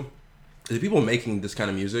this too, the people making this kind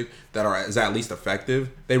of music that is at least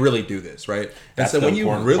effective, they really do this, right? That's and so when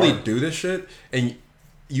you really do this shit and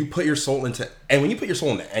you put your soul into, and when you put your soul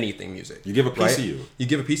into anything music, you give a piece of you. You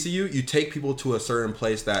give a piece of you. You take people to a certain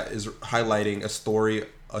place that is highlighting a story,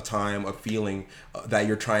 a time, a feeling that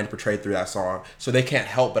you're trying to portray through that song. So they can't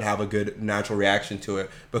help but have a good natural reaction to it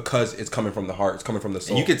because it's coming from the heart. It's coming from the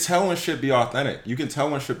soul. And you can tell when shit be authentic.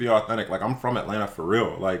 Like I'm from Atlanta for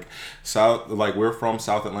real. Like we're from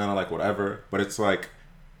South Atlanta, like whatever. But it's like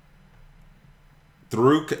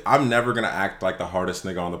I'm never gonna act like the hardest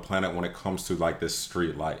nigga on the planet when it comes to like this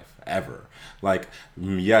street life ever. Like,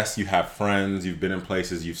 yes, you have friends, you've been in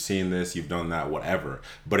places, you've seen this, you've done that, whatever.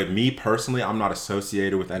 But me personally, I'm not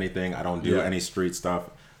associated with anything. I don't do any street stuff.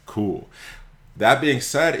 Cool. That being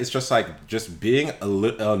said, it's just like being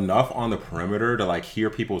enough on the perimeter to like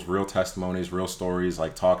hear people's real testimonies, real stories,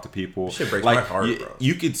 like talk to people. Shit breaks like, my heart, bro.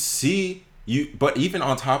 You could see but even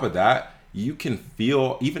on top of that, you can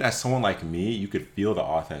feel, even as someone like me, you could feel the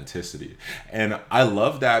authenticity. And I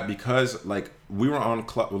love that because like we were on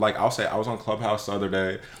I was on Clubhouse the other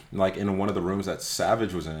day, like in one of the rooms that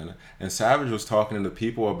Savage was in, and Savage was talking to the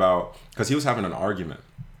people about, because he was having an argument.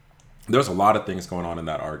 There's a lot of things going on in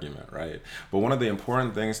that argument, right? But one of the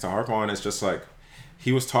important things to harp on is just like,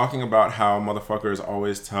 he was talking about how motherfuckers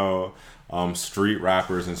always tell street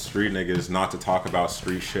rappers and street niggas not to talk about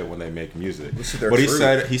street shit when they make music. But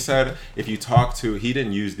he said if you talk to, he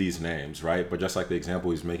didn't use these names, right? But just like the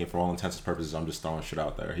example he's making, for all intents and purposes, I'm just throwing shit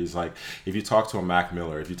out there. He's like, if you talk to a Mac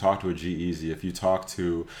Miller, if you talk to a G-Eazy, if you talk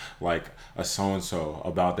to like a so-and-so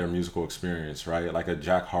about their musical experience, right? Like a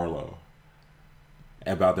Jack Harlow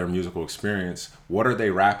about their musical experience, what are they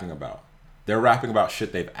rapping about? They're rapping about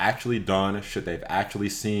shit they've actually done, shit they've actually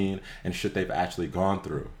seen, and shit they've actually gone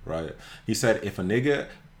through, right? He said if a nigga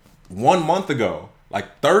 1 month ago,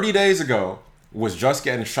 like 30 days ago, was just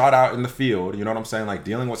getting shot out in the field, you know what I'm saying? Like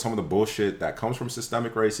dealing with some of the bullshit that comes from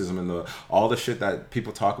systemic racism and all the shit that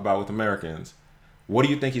people talk about with Americans. What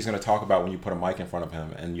do you think he's going to talk about when you put a mic in front of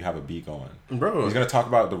him and you have a beat going? Bro. He's going to talk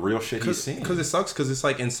about the real shit he's seen. Because it sucks, because it's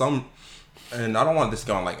like in some... And I don't want this to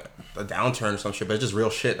go on like a downturn or some shit, but it's just real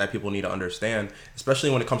shit that people need to understand, especially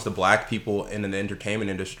when it comes to black people in the entertainment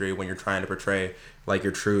industry, when you're trying to portray like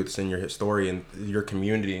your truths and your story and your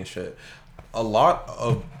community and shit. A lot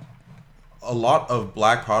of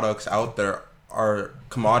black products out there are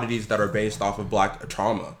commodities that are based off of black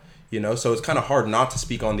trauma, you know? So it's kind of hard not to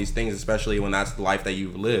speak on these things, especially when that's the life that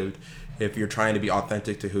you've lived, if you're trying to be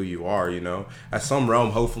authentic to who you are, you know? At some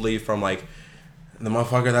realm, hopefully from like the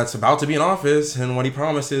motherfucker that's about to be in office and what he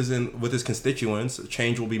promises and with his constituents,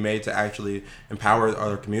 change will be made to actually empower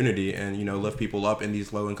our community and, you know, lift people up in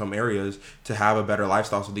these low income areas to have a better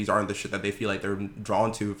lifestyle. So these aren't the shit that they feel like they're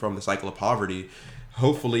drawn to from the cycle of poverty.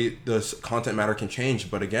 Hopefully this content matter can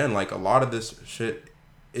change. But again, like a lot of this shit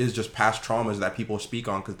is just past traumas that people speak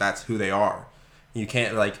on because that's who they are. You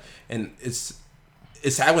can't like, and it's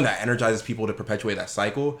sad when that energizes people to perpetuate that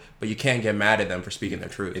cycle, but you can't get mad at them for speaking their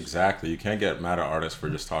truth. Exactly. You can't get mad at artists for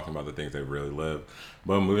just talking about the things they really live.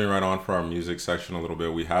 But moving right on for our music section a little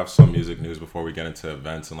bit, we have some music news before we get into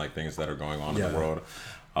events and like things that are going on in the world.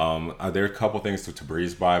 There are a couple things to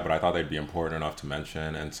breeze by, but I thought they'd be important enough to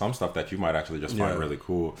mention, and some stuff that you might actually just find really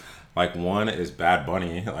cool. Like one is Bad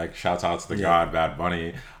Bunny, like shouts out to the god Bad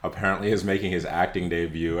Bunny, apparently is making his acting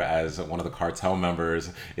debut as one of the cartel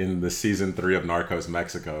members in the season 3 of Narcos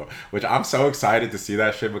Mexico, which I'm so excited to see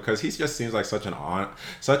that shit because he just seems like such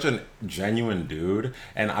a genuine dude,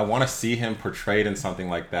 and I want to see him portrayed in something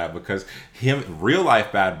like that because real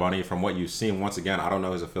life Bad Bunny, from what you've seen, once again, I don't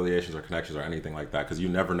know his affiliations or connections or anything like that because you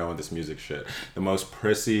never know in this music shit. The most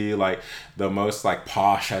prissy, like the most like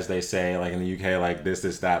posh, as they say, like in the UK, like this,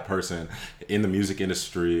 that person in the music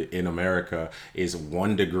industry in America is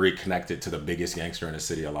 1 degree connected to the biggest gangster in the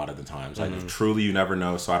city a lot of the times. Like truly you never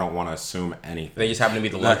know, so I don't want to assume anything. They just happen to be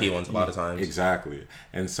the lucky ones a lot of times. Exactly.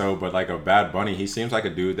 And so, but like a Bad Bunny, he seems like a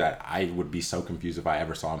dude that I would be so confused if I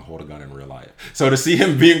ever saw him hold a gun in real life. So to see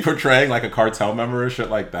him being portraying like a cartel member or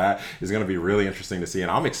shit like that is going to be really interesting to see,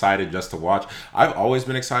 and I'm excited just to watch. I've always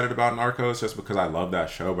been excited about Narcos just because I love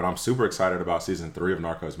that show, but I'm super excited about season 3 of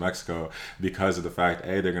Narcos Mexico because of the fact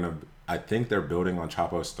I think they're building on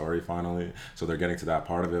Chapo's story finally, so they're getting to that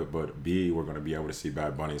part of it, but B, we're going to be able to see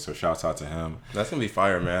Bad Bunny, so shouts out to him. That's going to be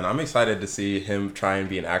fire, man. I'm excited to see him try and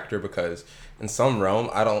be an actor because in some realm,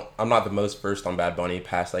 I'm not the most versed on Bad Bunny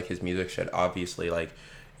past like his music shit, obviously, like,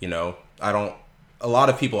 you know, a lot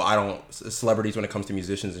of people, celebrities when it comes to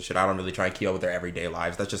musicians and shit, I don't really try and keep up with their everyday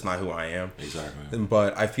lives. That's just not who I am. Exactly.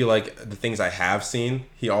 But I feel like the things I have seen,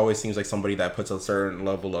 he always seems like somebody that puts a certain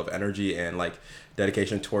level of energy and like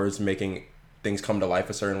dedication towards making things come to life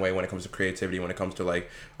a certain way when it comes to creativity, when it comes to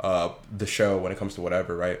like the show, when it comes to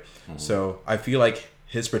whatever, right? Mm-hmm. So I feel like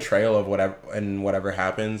his portrayal of whatever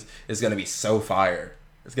happens is going to be so fire.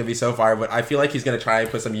 It's going to be so fire, but I feel like he's going to try and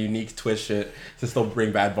put some unique twist shit to still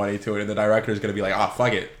bring Bad Bunny to it, and the director is going to be like,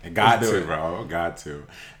 fuck it. Got to.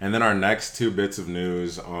 And then our next 2 bits of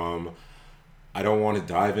news, I don't want to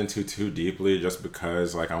dive into too deeply just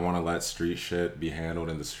because, like, I want to let street shit be handled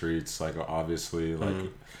in the streets, like, obviously,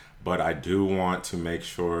 like, but I do want to make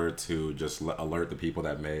sure to just alert the people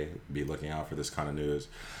that may be looking out for this kind of news.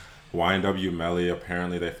 YNW Melly,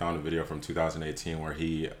 apparently they found a video from 2018 where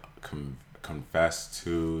he confessed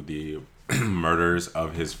to the murders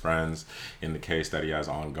of his friends in the case that he has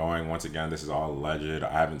ongoing. Once again, this is all alleged.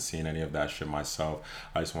 I haven't seen any of that shit myself.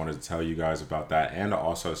 I just wanted to tell you guys about that and to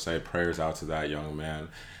also say prayers out to that young man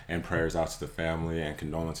and prayers out to the family and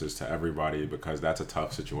condolences to everybody because that's a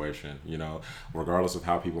tough situation, you know, regardless of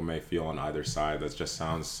how people may feel on either side. That just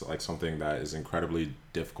sounds like something that is incredibly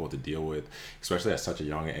difficult to deal with, especially at such a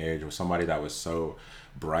young age, with somebody that was so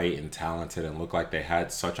bright and talented and looked like they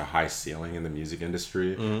had such a high ceiling in the music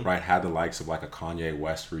industry, right? Had the likes of like a Kanye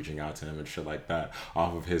West reaching out to him and shit like that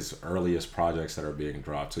off of his earliest projects that are being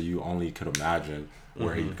dropped. So you only could imagine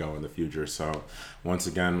where he'd go in the future. So once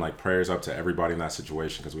again, like prayers up to everybody in that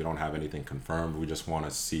situation, because we don't have anything confirmed. We just want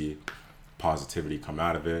to see positivity come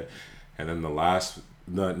out of it. And then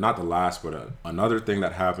another thing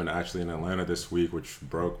that happened actually in Atlanta this week, which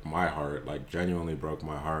broke my heart, like genuinely broke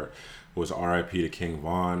my heart, was RIP to King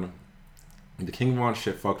Von. The King Von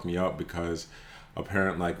shit fucked me up because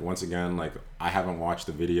apparently, like, once again, like, I haven't watched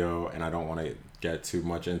the video and I don't want to get too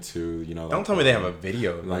much into, you know. Don't tell me they have a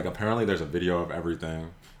video. Like, apparently there's a video of everything,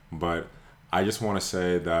 but I just want to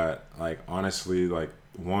say that, like, honestly, like,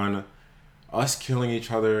 one, us killing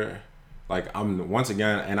each other, like, I'm once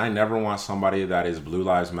again, and I never want somebody that is Blue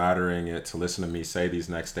Lives Mattering it to listen to me say these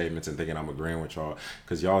next statements and thinking I'm agreeing with y'all,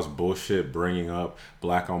 because y'all's bullshit bringing up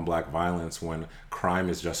black on black violence when crime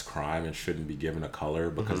is just crime and shouldn't be given a color,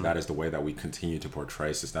 because that is the way that we continue to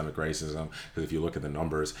portray systemic racism. Because if you look at the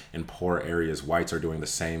numbers in poor areas, whites are doing the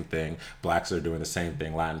same thing, blacks are doing the same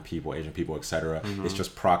thing, Latin people, Asian people, etc. It's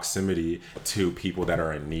just proximity to people that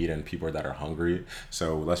are in need and people that are hungry.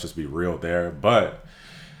 So let's just be real there. But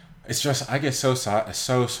it's just, I get so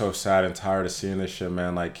sad and tired of seeing this shit,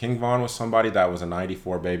 man. Like, King Von was somebody that was a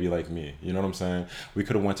 94 baby like me. You know what I'm saying? We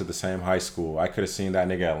could have went to the same high school. I could have seen that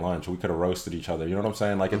nigga at lunch. We could have roasted each other. You know what I'm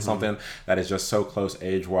saying? Like, it's something that is just so close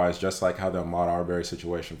age-wise, just like how the Ahmaud Arbery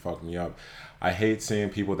situation fucked me up. I hate seeing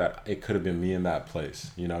people that it could have been me in that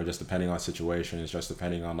place, you know, just depending on situations, just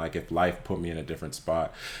depending on, like, if life put me in a different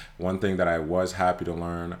spot. One thing that I was happy to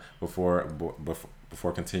learn before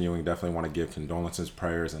continuing, definitely want to give condolences,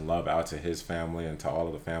 prayers, and love out to his family and to all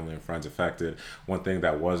of the family and friends affected. One thing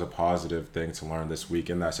that was a positive thing to learn this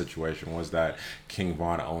week in that situation was that King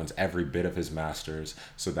Von owns every bit of his masters,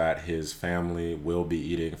 so that his family will be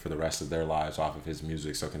eating for the rest of their lives off of his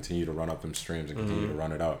music. So continue to run up them streams and continue to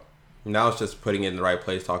run it up. Now it's just putting it in the right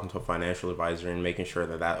place, talking to a financial advisor and making sure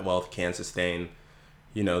that that wealth can sustain,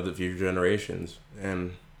 you know, the future generations.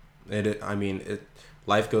 And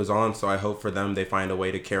life goes on, so I hope for them they find a way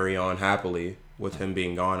to carry on happily with him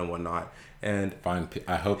being gone and whatnot. And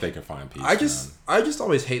I hope they can find peace. I just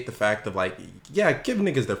always hate the fact of, like, yeah, give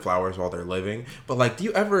niggas their flowers while they're living, but, like, do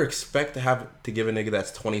you ever expect to have to give a nigga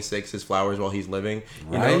that's 26 his flowers while he's living?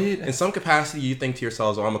 You know, in some capacity, you think to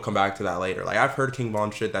yourselves, "Oh, I'm gonna come back to that later." Like, I've heard King Von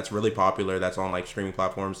shit that's really popular, that's on, like, streaming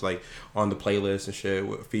platforms, like on the playlist and shit,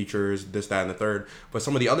 with features, this, that, and the third. But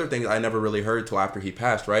some of the other things I never really heard till after he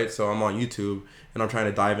passed, right? So I'm on YouTube and I'm trying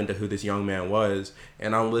to dive into who this young man was,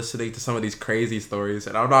 and I'm listening to some of these crazy stories,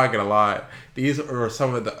 and I'm not gonna lie, these are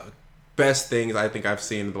some of the best things I think I've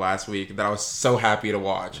seen in the last week that I was so happy to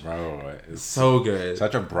watch. Bro, it's so good.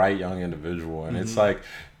 Such a bright young individual, and it's like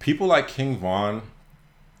people like King Von.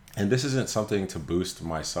 And this isn't something to boost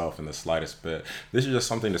myself in the slightest bit. This is just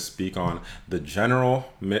something to speak on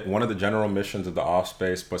one of the general missions of the off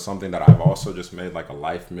space, but something that I've also just made like a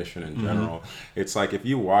life mission in general. It's like, if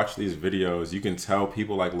you watch these videos, you can tell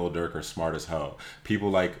people like Lil Durk are smart as hell. People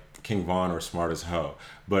like King Von are smart as hell.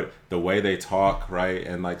 But the way they talk, right,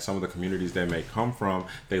 and like some of the communities they may come from,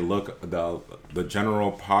 the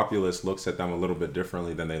general populace looks at them a little bit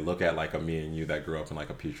differently than they look at like a me and you that grew up in like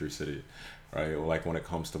a Petrie City. Right, like when it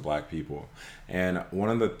comes to black people. And one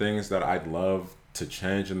of the things that I'd love to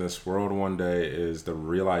change in this world one day is the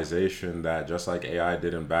realization that just like AI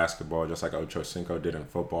did in basketball, just like Ocho Cinco did in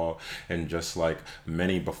football, and just like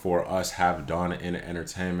many before us have done in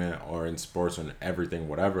entertainment or in sports and everything,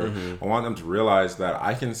 whatever, I want them to realize that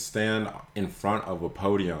I can stand in front of a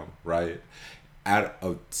podium, right, at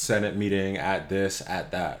a Senate meeting, at this,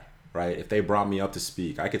 at that. Right? If they brought me up to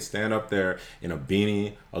speak, I could stand up there in a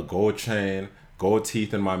beanie, a gold chain, gold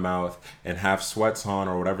teeth in my mouth, and have sweats on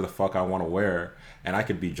or whatever the fuck I want to wear. And I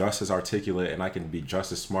could be just as articulate and I can be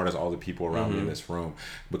just as smart as all the people around me in this room.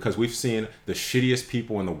 Because we've seen the shittiest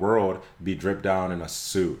people in the world be dripped down in a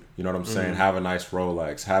suit. You know what I'm saying? Have a nice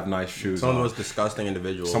Rolex, have nice shoes on. Some of the most disgusting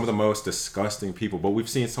individuals. Some of the most disgusting people. But we've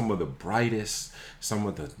seen some of the brightest, some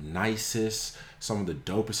of the nicest, some of the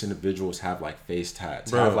dopest individuals have like face tats,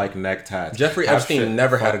 have like neck tats. Jeffrey Epstein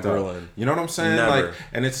never had a girl in. You know what I'm saying? Never. Like,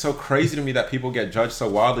 and it's so crazy to me that people get judged so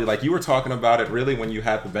wildly. Like, you were talking about it really when you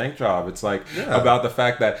had the bank job. It's like about the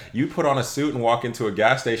fact that you put on a suit and walk into a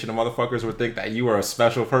gas station and motherfuckers would think that you were a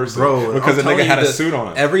special person. Bro, because a nigga had a suit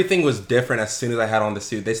on. Everything was different as soon as I had on the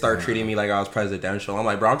suit. They started started treating me like I was presidential. I'm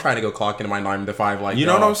like, bro, I'm trying to go clock into my 9 to 5. Like, you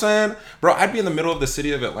know what I'm saying, bro? I'd be in the middle of the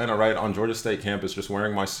city of Atlanta, right, on Georgia State campus, just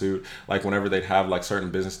wearing my suit. Like whenever they'd have like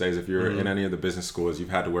certain business days, if you're in any of the business schools, you've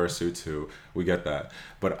had to wear a suit too. We get that,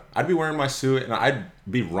 but I'd be wearing my suit and I'd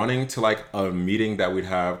be running to like a meeting that we'd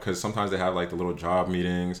have, because sometimes they have like the little job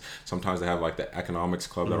meetings, sometimes they have like the economics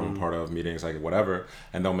club that I'm a part of meetings, like whatever,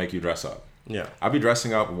 and they'll make you dress up. Yeah. I'll be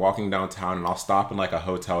dressing up, walking downtown, and I'll stop in like a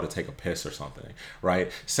hotel to take a piss or something,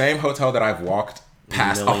 right? Same hotel that I've walked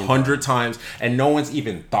past 100 times and no one's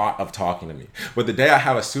even thought of talking to me. But the day I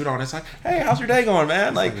have a suit on, it's like, hey, how's your day going,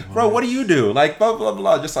 man? Like, bro, what do you do? Like, blah, blah,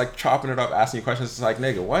 blah. Just like chopping it up, asking you questions. It's like,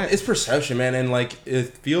 nigga, what? It's perception, man. And like, I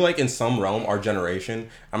feel like in some realm, our generation,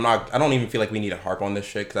 I don't even feel like we need to harp on this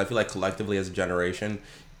shit, because I feel like collectively as a generation,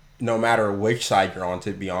 no matter which side you're on,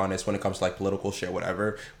 to be honest, when it comes to like political shit,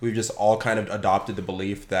 whatever, we've just all kind of adopted the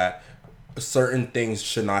belief that certain things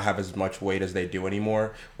should not have as much weight as they do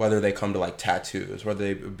anymore, whether they come to like tattoos, whether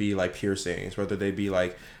they be like piercings, whether they be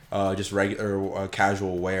like just regular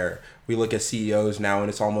casual wear. We look at CEOs now and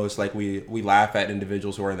it's almost like we laugh at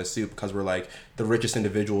individuals who are in the suit, because we're like, the richest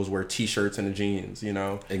individuals wear t-shirts and jeans, you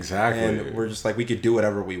know? Exactly. And we're just like, we could do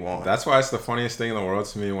whatever we want. That's why it's the funniest thing in the world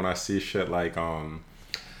to me when I see shit like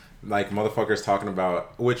motherfuckers talking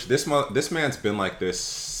about, which this man's been like this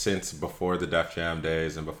since before the Def Jam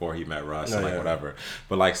days and before he met Russ and like whatever.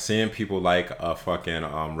 But like seeing people like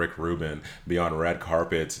fucking Rick Rubin be on red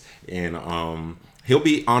carpets in he'll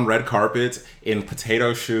be on red carpets in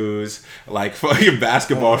potato shoes, like fucking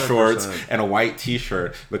basketball 100%. Shorts and a white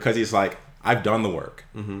t-shirt, because he's like, I've done the work.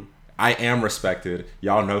 I am respected.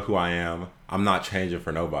 Y'all know who I am. I'm not changing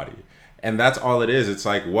for nobody. And that's all it is. It's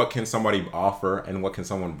like, what can somebody offer and what can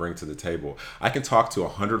someone bring to the table? I can talk to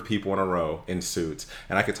 100 people in a row in suits,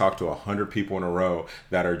 and I can talk to 100 people in a row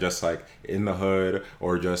that are just like in the hood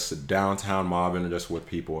or just downtown mobbing or just with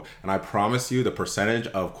people. And I promise you, the percentage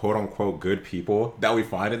of quote unquote good people that we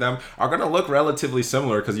find in them are going to look relatively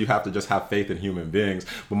similar, because you have to just have faith in human beings.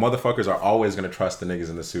 But motherfuckers are always going to trust the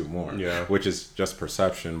niggas in the suit more, which is just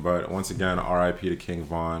perception. But once again, RIP to King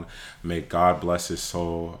Von. May God bless his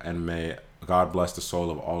soul, and may God bless the soul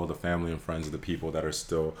of all of the family and friends of the people that are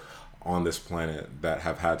still on this planet that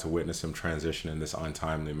have had to witness him transition in this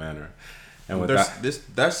untimely manner. And with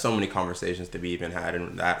there's so many conversations to be even had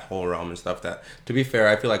in that whole realm and stuff, that, to be fair,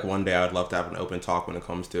 I feel like one day I'd love to have an open talk when it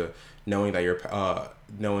comes to knowing that you're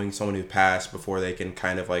knowing someone who passed before they can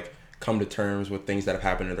kind of like come to terms with things that have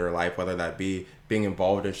happened in their life, whether that be being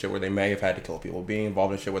involved in shit where they may have had to kill people, being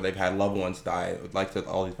involved in shit where they've had loved ones die, like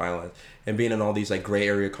all these violence, and being in all these like gray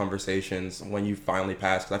area conversations when you finally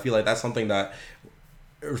pass. Because I feel like that's something that,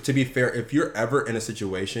 to be fair, if you're ever in a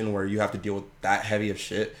situation where you have to deal with that heavy of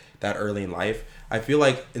shit that early in life, I feel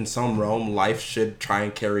like in some realm, life should try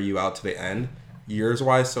and carry you out to the end, years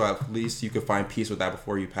wise, so at least you could find peace with that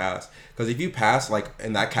before you pass. Because if you pass, like,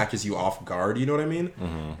 and that catches you off guard, you know what I mean?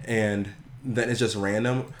 And then it's just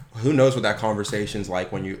random, who knows what that conversation's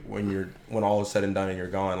like when all is said and done and you're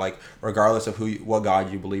gone, like, regardless of what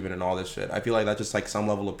God you believe in and all this shit. I feel like that's just like some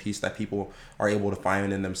level of peace that people are able to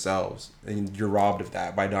find in themselves, and you're robbed of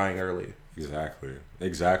that by dying early.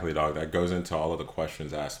 Exactly, dog. That goes into all of the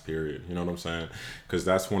questions asked, period. You know what I'm saying? Because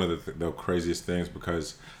that's one of the craziest things,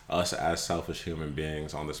 because us as selfish human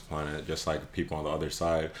beings on this planet, just like people on the other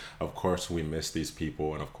side, of course we miss these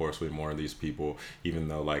people, and of course we mourn these people, even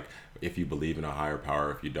though, like, if you believe in a higher power,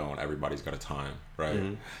 if you don't, everybody's got a time,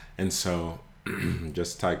 right? And so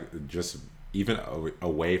just even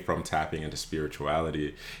away from tapping into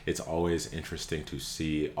spirituality, it's always interesting to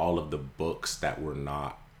see all of the books that were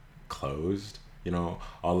not closed, you know,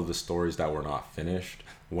 all of the stories that were not finished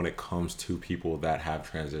when it comes to people that have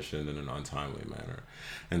transitioned in an untimely manner.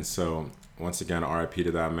 And so once again, RIP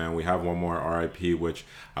to that man. We have one more RIP, which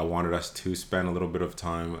I wanted us to spend a little bit of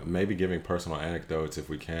time maybe giving personal anecdotes if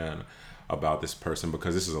we can about this person,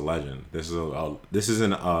 because this is a legend. This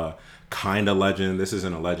isn't a kind of legend. This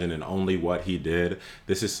isn't a legend in only what he did.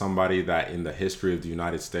 This is somebody that in the history of the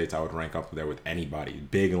United States, I would rank up there with anybody.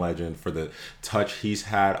 Big legend for the touch he's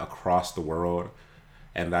had across the world.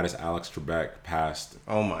 And that is Alex Trebek, passed.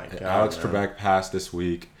 Oh my God. Alex Trebek passed this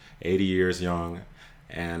week, 80 years young.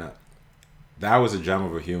 And that was a gem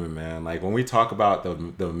of a human, man. Like, when we talk about the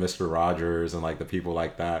Mr. Rogers and like the people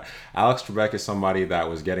like that, Alex Trebek is somebody that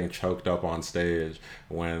was getting choked up on stage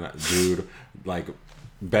when dude like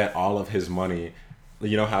bet all of his money.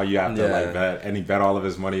 You know how you have to like bet, and he bet all of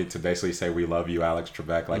his money to basically say, "We love you, Alex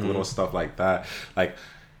Trebek," like little stuff like that. Like,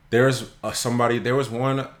 there was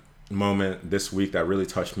one moment this week that really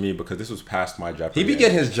touched me because this was past my Jeopardy. He be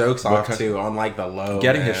getting his jokes off too on like the low.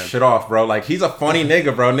 Getting his shit off, bro. Like he's a funny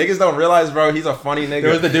nigga, bro. Niggas don't realize, bro. He's a funny nigga.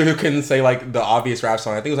 There was the dude who couldn't say like the obvious rap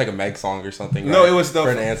song. I think it was like a Meg song or something. No, right? it was the for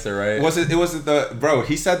an answer, right? Was it? It was the bro.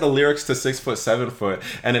 He said the lyrics to 6 foot, 7 foot,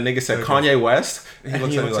 and the nigga said Kanye West. And he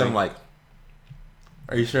looks at him like.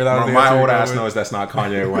 Are you sure that was bro, my old ass knows that's not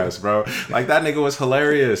Kanye West, bro. Like that nigga was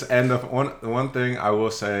hilarious. And the one thing I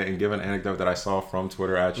will say and give an anecdote that I saw from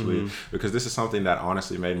Twitter actually, because this is something that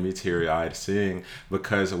honestly made me teary eyed seeing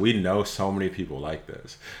because we know so many people like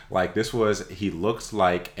this. Like this was he looks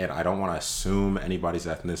like, and I don't want to assume anybody's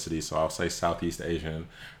ethnicity, so I'll say Southeast Asian,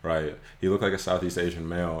 right? He looked like a Southeast Asian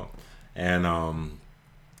male, and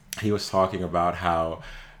he was talking about how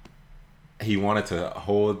he wanted to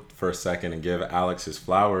hold for a second and give Alex his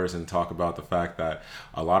flowers and talk about the fact that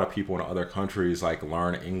a lot of people in other countries like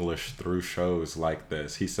learn English through shows like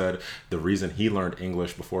this. He said the reason he learned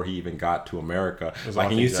English before he even got to America, like,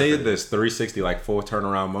 and you say this 360, like full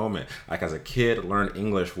turnaround moment. Like as a kid, learned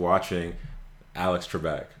English watching Alex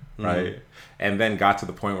Trebek, right? And then got to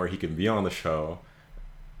the point where he can be on the show.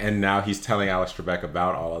 And now he's telling Alex Trebek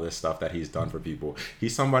about all of this stuff that he's done for people.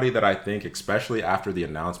 He's somebody that I think, especially after the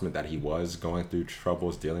announcement that he was going through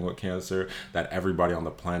troubles dealing with cancer, that everybody on the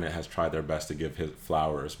planet has tried their best to give his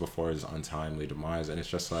flowers before his untimely demise. And it's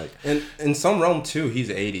just like... And in some realm, too, he's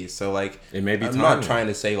 80. So, like, it may be I'm not trying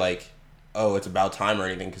to say, like, oh, it's about time or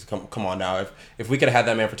anything. Because come on now. If we could have had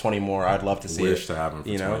that man for 20 more, I'd love to see Wish to have him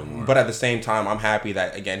for 20 more. But at the same time, I'm happy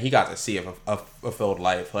that, again, he got to see a fulfilled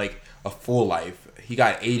life. Like, a full life. He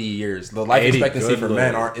got 80 years. The life expectancy for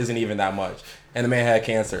men isn't even that much. And the man had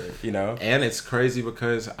cancer, you know? And it's crazy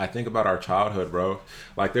because I think about our childhood, bro.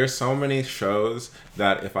 Like, there's so many shows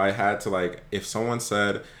that if I had to, like, if someone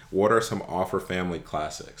said, what are some Offer family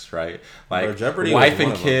classics, right? Like, Jeopardy Wife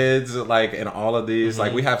and Kids, like, and all of these.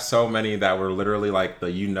 Like, we have so many that were literally, like,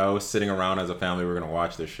 sitting around as a family, we're going to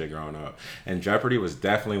watch this shit growing up. And Jeopardy was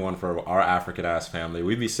definitely one for our African-ass family.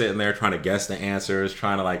 We'd be sitting there trying to guess the answers,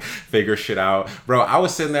 trying to, like, figure shit out. Bro, I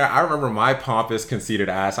was sitting there, I remember my pompous, conceited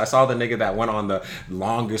ass. I saw the nigga that went on the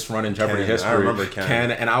longest run in Jeopardy history. I remember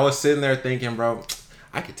Ken. And I was sitting there thinking, bro...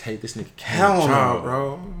 I could take this nigga job,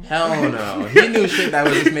 bro. Hell no. He knew shit that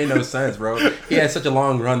just made no sense, bro. He had such a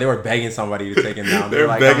long run. They were begging somebody to take him down. They're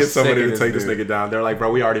like, begging somebody to take this nigga down. They're like,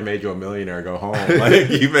 bro, we already made you a millionaire. Go home. Like,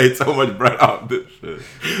 you made so much bread off this shit.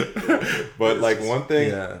 But, like, one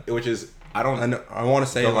thing, which is, I want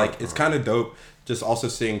to say, like, it's kind of dope just also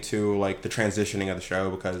seeing, too, like, the transitioning of the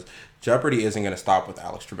show because Jeopardy isn't going to stop with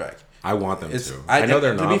Alex Trebek. I want them to. I know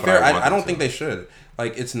they're not. To be fair, I don't think they should.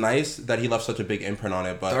 Like, it's nice that he left such a big imprint on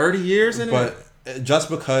it, but 30 years in it. But just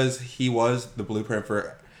because he was the blueprint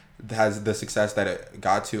for has the success that it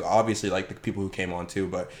got to, obviously, like the people who came on too,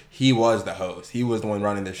 but he was the host. He was the one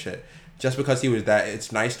running this shit. Just because he was that,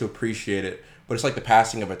 it's nice to appreciate it. But it's like the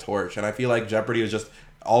passing of a torch, and I feel like Jeopardy was just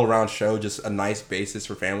all around show, just a nice basis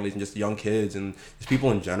for families and just young kids and just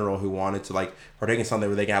people in general who wanted to like partake in something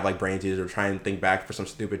where they can have like brain teasers or try and think back for some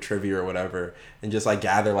stupid trivia or whatever and just like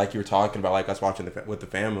gather like you were talking about, like us watching with the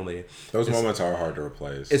family. Those moments are hard to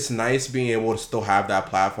replace. It's nice being able to still have that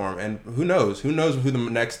platform, and who knows who the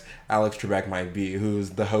next Alex Trebek might be,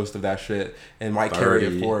 who's the host of that shit and might carry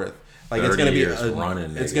it forth. Like it's gonna be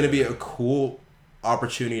it's gonna be a cool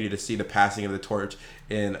opportunity to see the passing of the torch.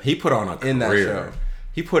 And he put on a career. That show.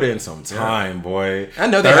 He put in some time, boy. I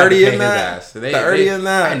know they 30 in that. 30 in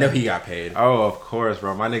that. I know he got paid. Oh, of course,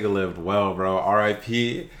 bro. My nigga lived well, bro.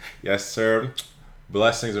 R.I.P. Yes, sir.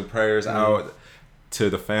 Blessings and prayers out to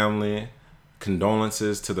the family.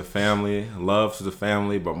 Condolences to the family. Love to the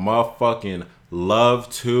family. But motherfucking love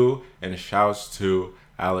to and shouts to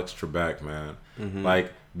Alex Trebek, man.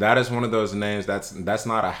 Like, that is one of those names that's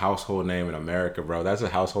not a household name in America, bro. That's a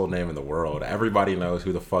household name in the world. Everybody knows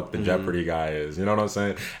who the fuck the Jeopardy guy is. You know what I'm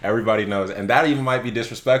saying? Everybody knows. And that even might be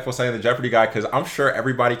disrespectful saying the Jeopardy guy, because I'm sure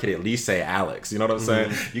everybody could at least say Alex. You know what I'm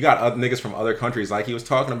saying? You got other niggas from other countries like he was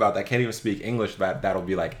talking about that can't even speak English, that'll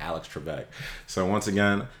be like Alex Trebek. So once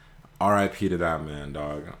again, R.I.P. to that man,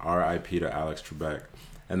 dog. R.I.P. to Alex Trebek.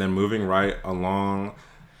 And then moving right along,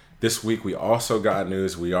 this week, we also got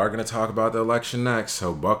news. We are going to talk about the election next,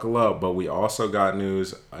 so buckle up. But we also got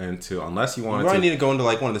news into, unless you want to... We probably need to go into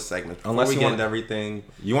like one of the segments. Unless we get into everything.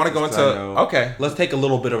 You want to go into... Okay. Let's take a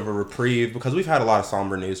little bit of a reprieve, because we've had a lot of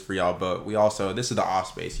somber news for y'all, but we also... This is the off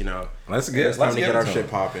space, you know. Let's get our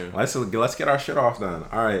shit popping. Let's get our shit off then.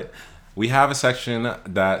 All right. We have a section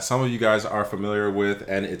that some of you guys are familiar with,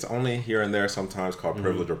 and it's only here and there sometimes called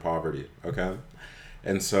Privilege or Poverty, okay?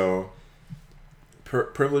 And so...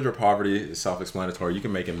 privilege or poverty is self-explanatory. You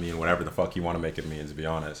can make it mean whatever the fuck you want to make it mean, to be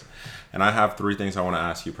honest. And I have 3 things I want to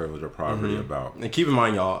ask you privilege or poverty about. And keep in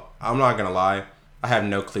mind, y'all, I'm not gonna lie, I have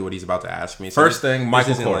no clue what he's about to ask me. So First thing,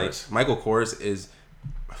 Michael Kors. Like, Michael Kors is...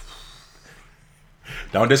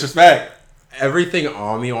 Don't disrespect. Everything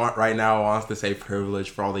on me right now wants to say privilege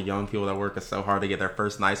for all the young people that work so hard to get their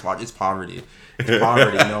first nice watch. It's poverty. It's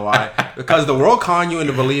poverty. You know why? Because the world con you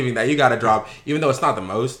into believing that you got to drop, even though it's not the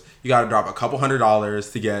most, you got to drop a couple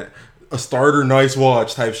 $100s to get a starter nice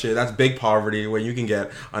watch type shit. That's big poverty, where you can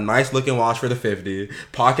get a nice looking watch for the 50,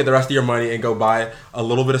 pocket the rest of your money, and go buy a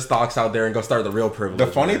little bit of stocks out there and go start the real privilege. The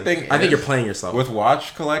funny thing I think you're playing yourself. With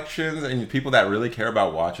watch collections and people that really care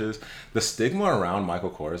about watches, the stigma around Michael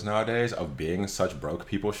Kors nowadays of being such broke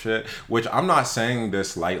people shit, which I'm not saying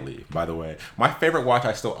this lightly, by the way. My favorite watch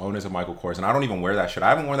I still own is a Michael Kors, and I don't even wear that shit. I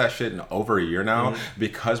haven't worn that shit in over a year now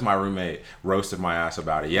because my roommate roasted my ass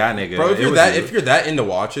about it. Yeah, nigga. Bro, if you're that into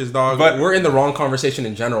watches, dog, but we're in the wrong conversation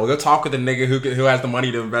in general. Go talk with a nigga who has the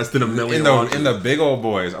money to invest in $1 million. In the big old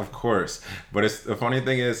boys, of course. But it's the funny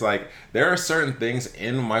thing is, like, there are certain things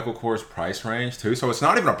in Michael Kors price range too. So it's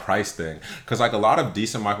not even a price thing, because like a lot of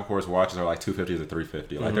decent Michael Kors watches are like $250 to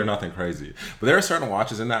 $350. Like they're nothing crazy. But there are certain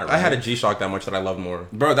watches in that range. I had a G-Shock that much that I loved more.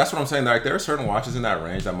 Bro, that's what I'm saying. Like there are certain watches in that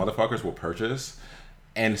range that motherfuckers will purchase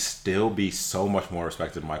and still be so much more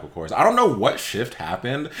respected than Michael Kors. I don't know what shift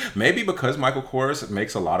happened. Maybe because Michael Kors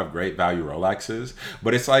makes a lot of great value Rolexes.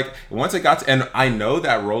 But it's like, once it got to... And I know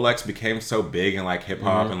that Rolex became so big in like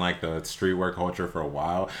hip-hop and like the streetwear culture for a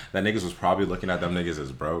while that niggas was probably looking at them niggas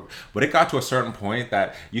as broke. But it got to a certain point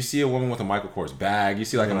that you see a woman with a Michael Kors bag, you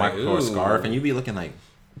see like a Michael Kors scarf, and you be looking like...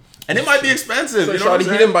 And it might be expensive. So you know what I'm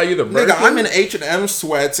saying? He didn't buy you the Birkin? Nigga, I'm in H&M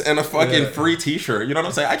sweats and a fucking free t-shirt. You know what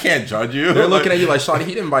I'm saying? I can't judge you. They're looking at you like, Shawty,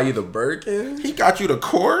 he didn't buy you the Birkin? He got you the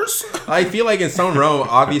Kors? I feel like in some realm,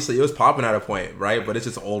 obviously, it was popping at a point, right? But it's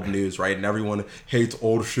just old news, right? And everyone hates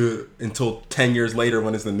old shit until 10 years later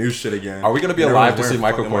when it's the new shit again. Are we going to be alive to see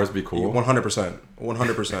Michael Kors be cool? 100%.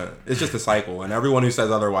 100%. It's just a cycle. And everyone who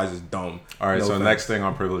says otherwise is dumb. All right, so next thing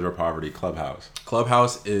on privilege or poverty, Clubhouse.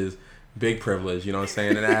 Clubhouse is... big privilege, you know what I'm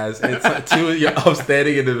saying? And as it's like 2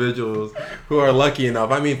 upstanding individuals who are lucky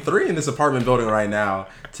enough, I mean 3 in this apartment building right now,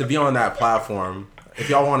 to be on that platform. If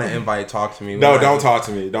y'all want to invite, talk to me. No, don't talk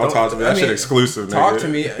to me. Don't talk to me. That shit exclusive, nigga. Talk to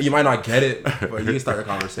me. You might not get it, but you can start a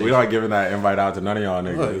conversation. We not giving that invite out to none of y'all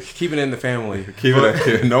niggas. Look, keep it in the family. Keep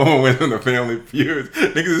it. No one wins in the family feuds.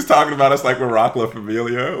 Niggas is talking about us like we're Rockla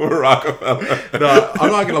Familia or Rockefeller. No,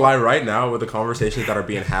 I'm not going to lie right now with the conversations that are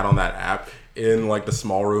being had on that app, in like the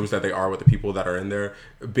small rooms that they are with the people that are in there,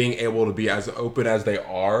 being able to be as open as they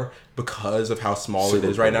are because of how small it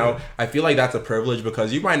is right now. I feel like that's a privilege,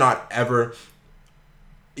 because you might not ever...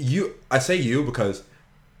 I say you because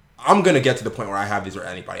I'm going to get to the point where I have these or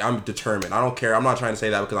anybody. I'm determined. I don't care. I'm not trying to say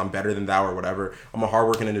that because I'm better than thou or whatever. I'm a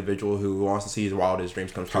hardworking individual who wants to see his wildest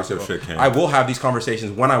dreams come true. I will have these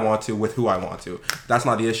conversations when I want to with who I want to. That's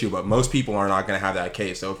not the issue, but most people are not going to have that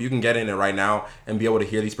case. So if you can get in it right now and be able to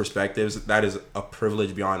hear these perspectives, that is a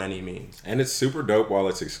privilege beyond any means. And it's super dope while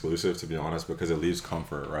it's exclusive, to be honest, because it leaves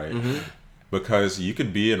comfort, right? Because you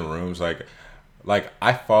could be in rooms like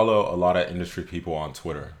I follow a lot of industry people on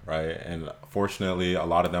Twitter, right? And fortunately, a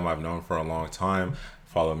lot of them I've known for a long time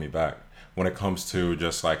follow me back when it comes to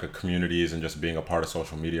just like a communities and just being a part of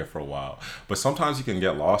social media for a while. But sometimes you can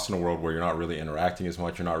get lost in a world where you're not really interacting as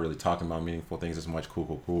much. You're not really talking about meaningful things as much.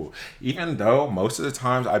 Cool. Even though most of the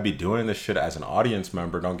times I'd be doing this shit as an audience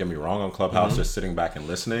member, don't get me wrong, on Clubhouse, just sitting back and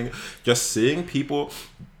listening, just seeing people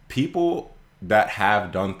that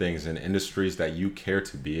have done things in industries that you care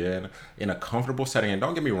to be in a comfortable setting. And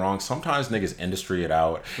don't get me wrong, sometimes niggas industry it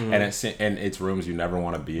out and it's rooms you never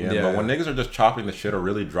want to be in. But when niggas are just chopping the shit or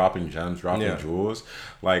really dropping gems, dropping jewels,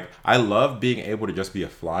 like I love being able to just be a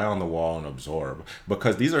fly on the wall and absorb,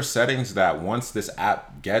 because these are settings that once this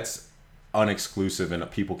app gets unexclusive and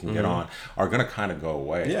people can get on are gonna kind of go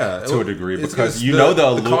away to a degree, because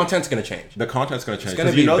the content's gonna change. The content's gonna change. It's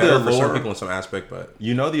gonna be better for some people in some aspect, but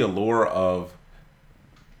you know the allure of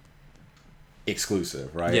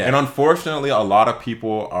exclusive, right? And unfortunately, a lot of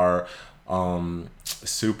people are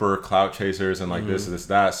super clout chasers and like this,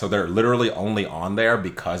 that. So they're literally only on there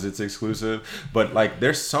because it's exclusive. But like,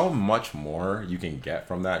 there's so much more you can get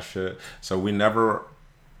from that shit. So we never.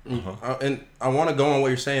 And I want to go on what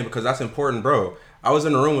you're saying because that's important, bro. I was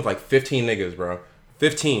in a room with like 15 niggas, bro.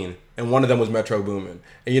 15. and one of them was Metro Boomin.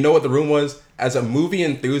 And you know what the room was? As a movie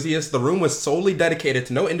enthusiast, the room was solely dedicated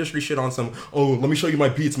to no industry shit on some, oh, let me show you my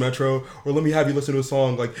beats, Metro, or let me have you listen to a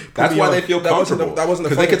song. Like, that's why they feel comfortable. That wasn't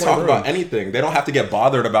the because they can talk about anything. They don't have to get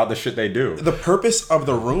bothered about the shit they do. The purpose of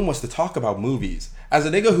the room was to talk about movies. As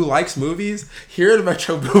a nigga who likes movies, hearing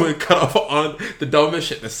Metro Boomin cut off on the dumbest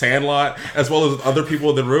shit, The Sandlot, as well as other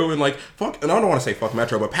people in the room, and like, fuck, and I don't want to say fuck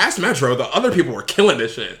Metro, but past Metro, the other people were killing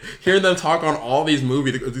this shit. Hearing them talk on all these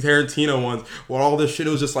movies, the Tarantino ones, where all this shit,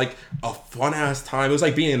 it was just like a fun ass time. It was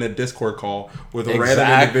like being in a Discord call with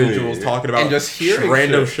random individuals talking about and just hearing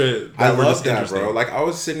random shit. I love that, bro. Like, I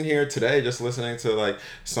was sitting here today just listening to like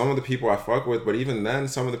some of the people I fuck with, but even then,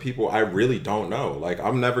 some of the people I really don't know. Like,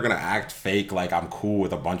 I'm never gonna act fake like I'm cool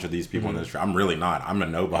with a bunch of these people in this street. I'm really not. I'm a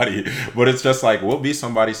nobody. But it's just like, we'll be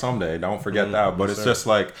somebody someday. Don't forget that. But it's just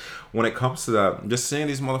like, when it comes to that, just seeing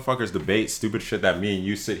these motherfuckers debate stupid shit that me and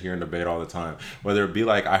you sit here and debate all the time. Whether it be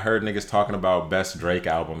like, I heard niggas talking about best Drake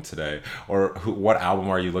album today, or what album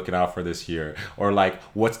are you looking out for this year, or like,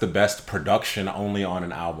 what's the best production only on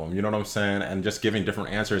an album, you know what I'm saying? And just giving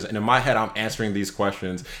different answers. And in my head, I'm answering these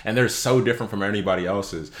questions, and they're so different from anybody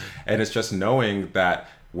else's. And it's just knowing that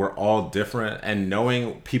we're all different and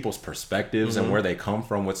knowing people's perspectives and where they come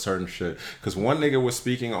from with certain shit. Because one nigga was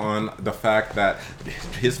speaking on the fact that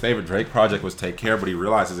his favorite Drake project was Take Care, but he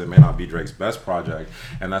realizes it may not be Drake's best project,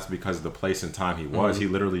 and that's because of the place and time he was. He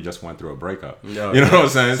literally just went through a breakup. No, you know what I'm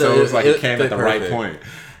saying? So it was like, it came at the right point.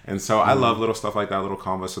 And so I love little stuff like that, little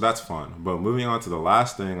combos. So that's fun. But moving on to the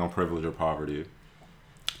last thing on privilege or poverty,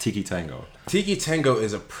 Tiki Tango. Tiki Tango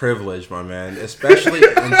is a privilege, my man, especially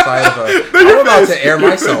inside of a... I'm about to air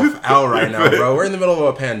myself out right now, bro. We're in the middle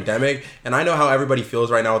of a pandemic, and I know how everybody feels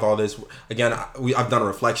right now with all this. Again, I've done a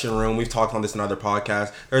reflection room. We've talked on this in other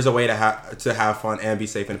podcasts. There's a way to have fun and be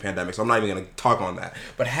safe in a pandemic, so I'm not even going to talk on that.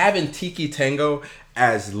 But having Tiki Tango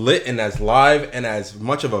as lit and as live and as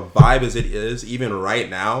much of a vibe as it is, even right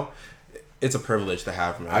now, it's a privilege to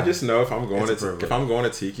have, man. I just know if I'm going to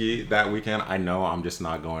Tiki that weekend, I know I'm just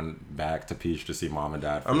not going back to Peach to see mom and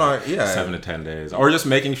dad for 7 to 10 days. Or just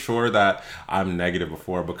making sure that I'm negative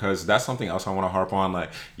before, because that's something else I want to harp on. Like,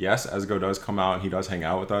 yes, Esgo does come out and he does hang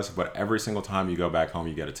out with us, but every single time you go back home,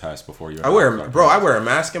 you get a test before you... I wear a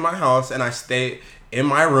mask in my house, and I stay in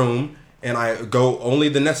my room, and I go only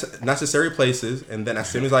the necessary places, and then as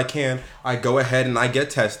soon as I can, I go ahead and I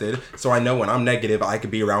get tested, so I know when I'm negative, I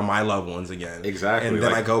could be around my loved ones again. Exactly. And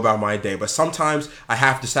then I go about my day. But sometimes I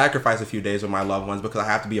have to sacrifice a few days with my loved ones because I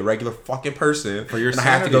have to be a regular fucking person. For your sanity,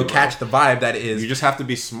 I have to go catch the vibe that is... You just have to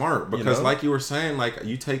be smart, because like you were saying, like,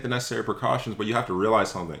 you take the necessary precautions, but you have to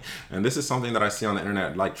realize something. And this is something that I see on the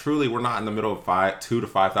internet. Like, truly, we're not in the middle of 2,000 to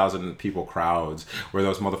 5,000 people crowds where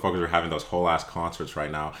those motherfuckers are having those whole ass concerts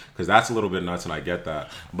right now, because that's a little bit nuts, and I get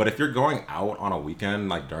that. But if you're going out on a weekend,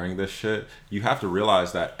 like during this shit, you have to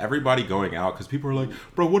realize that everybody going out, because people are like,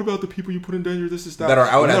 bro, what about the people you put in danger, this is that are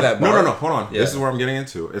out at that bar? No, hold on. Yeah. This is where I'm getting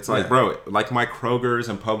into. It's like, bro, like my Kroger's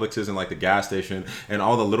and Publix's and like the gas station and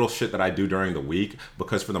all the little shit that I do during the week,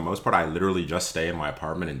 because for the most part I literally just stay in my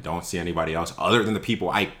apartment and don't see anybody else other than the people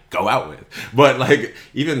I go out with. But like,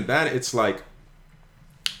 even then, it's like,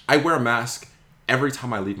 I wear a mask every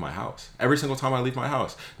time I leave my house. Every single time I leave my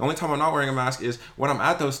house. The only time I'm not wearing a mask is when I'm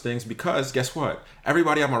at those things, because guess what?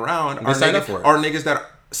 Everybody I'm around are niggas that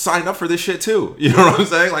signed up for this shit too. You know what I'm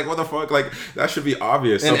saying? Like, what the fuck? Like, that should be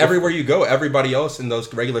obvious. And everywhere you go, everybody else in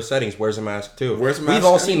those regular settings wears a mask too. We've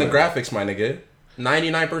all seen the graphics, my nigga.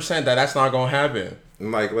 99% that's not gonna happen.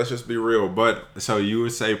 Like, let's just be real. But so you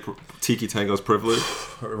would say Tiki Tango's privilege?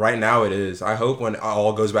 Right now it is. I hope when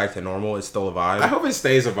all goes back to normal, it's still a vibe. I hope it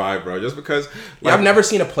stays a vibe, bro. Just because, like, I've never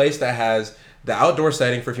seen a place that has the outdoor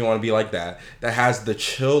setting, for if you want to be like that has the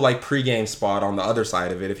chill, like, pregame spot on the other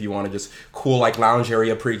side of it if you want to just cool, like, lounge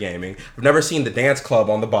area pregaming. I've never seen the dance club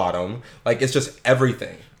on the bottom. Like, it's just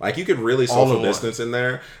everything. Like, you could really social distance in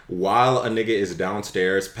there while a nigga is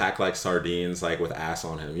downstairs packed like sardines, like, with ass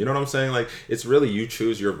on him. You know what I'm saying? Like, it's really, you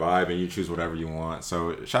choose your vibe and you choose whatever you want.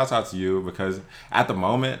 So shouts out to you, because at the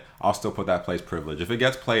moment, I'll still put that place privilege. If it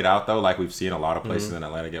gets played out, though, like we've seen a lot of places in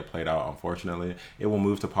Atlanta get played out, unfortunately, it will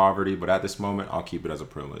move to poverty. But at this moment, I'll keep it as a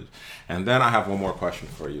privilege. And then I have one more question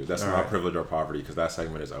for you. That's not privilege or poverty, because that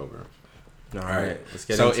segment is over. All right, let's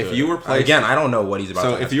get into it. So if you were placed... Again, I don't know what he's about to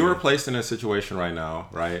ask. So if you were placed in a situation right now,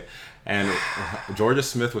 right, and Georgia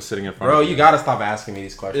Smith was sitting in front of you... Bro, you got to stop asking me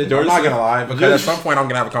these questions. I'm not going to lie, because at some point I'm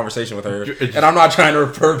going to have a conversation with her, and I'm not trying to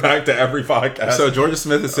refer back to every podcast. So Georgia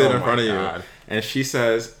Smith is sitting in front of you, and she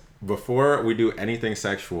says, before we do anything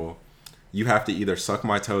sexual, you have to either suck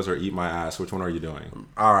my toes or eat my ass. Which one are you doing?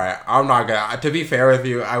 All right, I'm not going to be fair with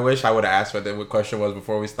you, I wish I would have asked what the question was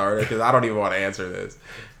before we started, because I don't even want to answer this.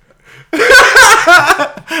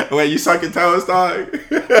 Wait, you sucking toes, dog?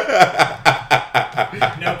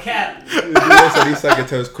 No cap. Dude, they said he sucking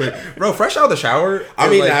toes quick, bro. Fresh out of the shower.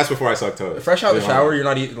 I'm eating ass before I suck toes. Fresh out of the shower, you're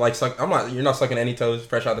not eating like suck. You're not sucking any toes.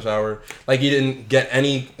 Fresh out of the shower, like you didn't get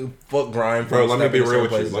any foot grime. Bro, let me be real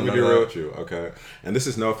with you. Let me be real with you, okay? And this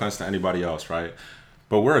is no offense to anybody else, right?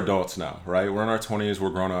 But we're adults now, right? We're in our 20s. We're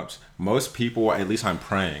grown-ups. Most people, at least I'm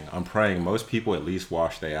praying, most people at least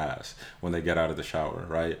wash their ass when they get out of the shower,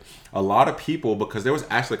 right? A lot of people, because there was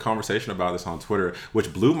actually a conversation about this on Twitter,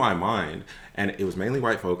 which blew my mind. And it was mainly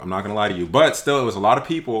white folk. I'm not going to lie to you. But still, it was a lot of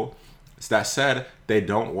people that said they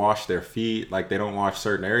don't wash their feet. Like, they don't wash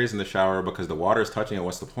certain areas in the shower because the water is touching it.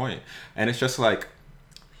 What's the point? And it's just like,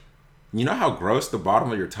 you know how gross the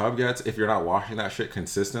bottom of your tub gets if you're not washing that shit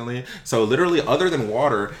consistently? So literally, other than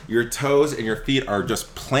water, your toes and your feet are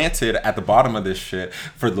just planted at the bottom of this shit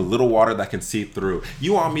for the little water that can seep through.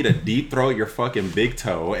 You want me to deep throat your fucking big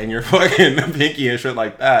toe and your fucking pinky and shit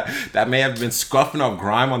like that may have been scuffing up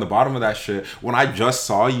grime on the bottom of that shit when I just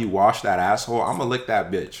saw you wash that asshole? I'm gonna lick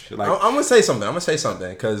that bitch. Like, I'm gonna say something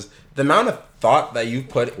because the amount of thought that you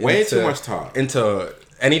put way too much thought into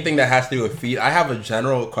anything that has to do with feet. I have a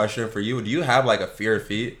general question for you. Do you have like a fear of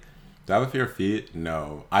feet? Do I have a fear of feet?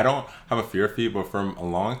 No. I don't have a fear of feet, but from a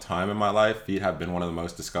long time in my life, feet have been one of the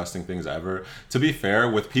most disgusting things ever. To be fair,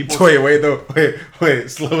 with people... Wait.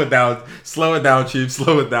 Slow it down, Chief.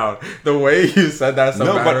 Slow it down. The way you said that's a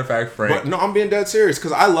matter-of-fact frame. But no, I'm being dead serious,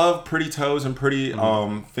 because I love pretty toes and pretty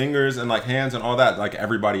fingers and like hands and all that, like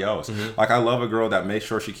everybody else. Mm-hmm. Like, I love a girl that makes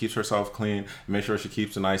sure she keeps herself clean, make sure she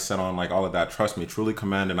keeps a nice scent on, like all of that. Trust me, truly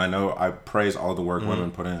commend, and I know I praise all the work women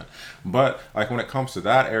put in. But like when it comes to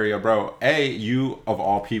that area, bro, you of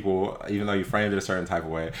all people, even though you framed it a certain type of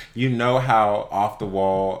way, you know how off the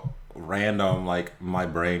wall random like my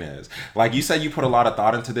brain is. Like, you said you put a lot of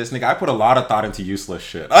thought into this, nigga. I put a lot of thought into useless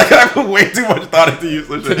shit. Like, I put way too much thought into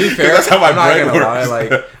useless shit. To be fair, that's how my brain works. Lie,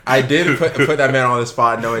 like, I did put that man on the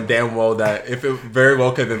spot knowing damn well that if it very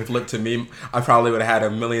well could have been flipped to me, I probably would have had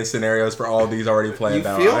a million scenarios for all these already planned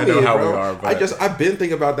out. I know how bro. we are, but I've been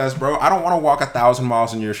thinking about this, bro. I don't want to walk 1,000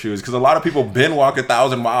 miles in your shoes, because a lot of people been walk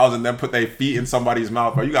 1,000 miles and then put their feet in somebody's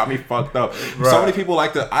mouth, bro. You got me fucked up. Right. So many people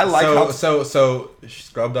like to. So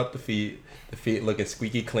scrubbed up the feet. The feet looking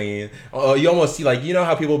squeaky clean. You almost see, like, you know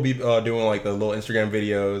how people be doing like the little Instagram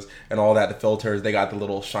videos and all that, the filters, they got the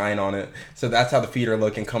little shine on it. So that's how the feet are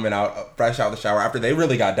looking coming out fresh out of the shower after they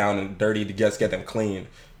really got down and dirty to just get them clean.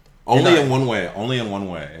 Only in one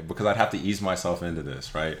way, because I'd have to ease myself into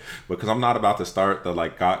this, right? Because I'm not about to start the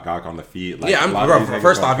like gawk on the feet. Like,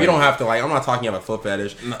 first off, you don't have to, like, I'm not talking about foot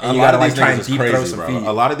fetish. And you gotta like try and deep throw some feet.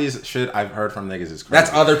 A lot of these shit I've heard from niggas is crazy.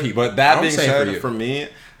 That's other people. But that being said, for me,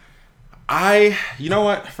 you know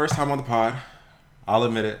what? First time on the pod, I'll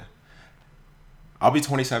admit it. I'll be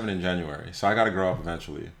 27 in January, so I gotta grow up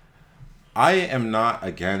eventually. I am not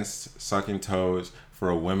against sucking toes for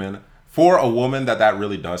a woman that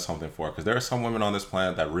really does something for, because there are some women on this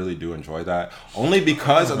planet that really do enjoy that. Only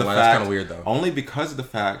because of the fact. That's kind of weird, though. Only because of the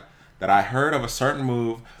fact that I heard of a certain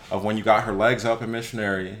move of when you got her legs up in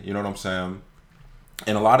missionary. You know what I'm saying?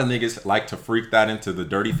 And a lot of niggas like to freak that into the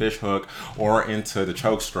dirty fish hook or into the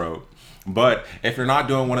choke stroke. But if you're not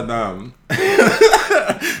doing one of them,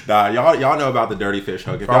 y'all know about the dirty fish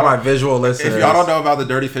hook. For all my visual listeners, if y'all don't know about the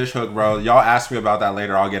dirty fish hook, bro, y'all ask me about that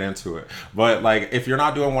later. I'll get into it. But like, if you're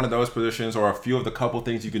not doing one of those positions or a few of the couple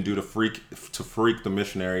things you can do to freak the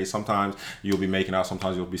missionary, sometimes you'll be making out,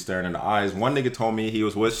 sometimes you'll be staring in the eyes. One nigga told me he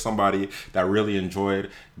was with somebody that really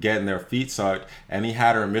enjoyed getting their feet sucked, and he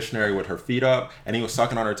had her missionary with her feet up, and he was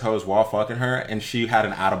sucking on her toes while fucking her, and she had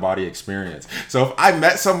an out of body experience. So if I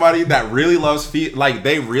met somebody that really loves feet, like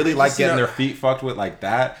they really like getting their feet fucked with like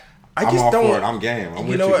that, I'm all for it. I'm game. I'm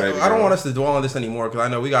with you, baby. I don't want us to dwell on this anymore, because I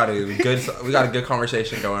know we got a good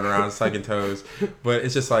conversation going around sucking toes, but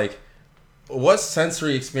it's just like, what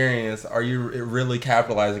sensory experience are you really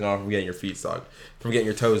capitalizing on from getting your feet sucked, from getting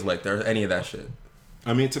your toes licked, or any of that shit?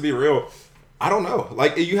 I mean, to be real, I don't know.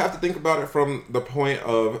 Like, you have to think about it from the point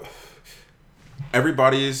of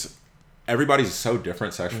everybody's so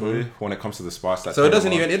different sexually when it comes to the spots that. So it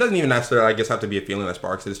doesn't even necessarily, I guess, have to be a feeling that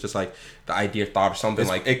sparks it. It's just like the idea, thought, or something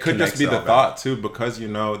like. It could just be the thought too, because you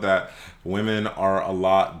know that women are a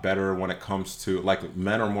lot better when it comes to, like,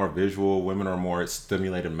 men are more visual, women are more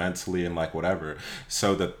stimulated mentally and like whatever.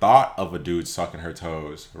 So the thought of a dude sucking her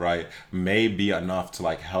toes, right, may be enough to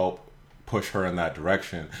like help push her in that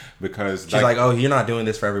direction, because she's like, oh, you're not doing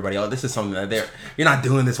this for everybody else. This is something that you're not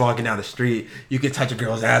doing this walking down the street. You can touch a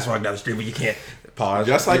girl's ass walking down the street, but you can't Pause.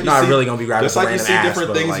 Just like you're not really gonna be grabbing. Just like you see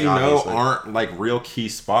different things like, aren't like real key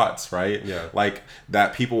spots, right? Yeah. Like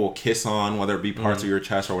that people will kiss on, whether it be parts of your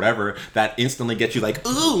chest or whatever, that instantly get you like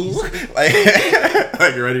ooh, like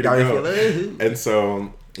you're ready to go. And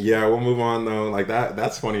so. Yeah, we'll move on though. Like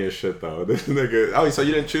that's funny as shit though. This nigga. Oh, so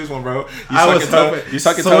you didn't choose one, bro? You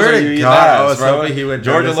sucking toes or you eating ass, I was hoping he would.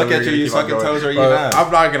 Georgia, look at you. You sucking toes or you eating ass? I'm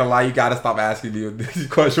not gonna lie. You gotta stop asking me these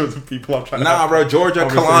questions with people. I'm trying. Nah, bro. Georgia,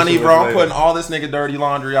 Kalani, bro. I'm putting all this nigga dirty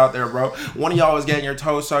laundry out there, bro. One of y'all is getting your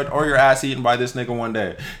toes sucked or your ass eaten by this nigga one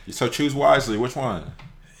day. So choose wisely. Which one?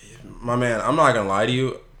 My man, I'm not gonna lie to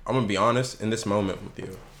you. I'm gonna be honest in this moment with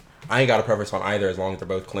you. I ain't got a preference on either as long as they're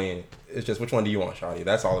both clean. It's just which one do you want, shawty?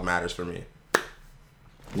 That's all that matters for me.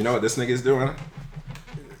 You know what this nigga's doing?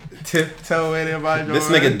 Tiptoeing in by This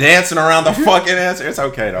nigga dancing around the fucking answer. It's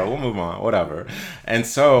okay though. We'll move on. Whatever. And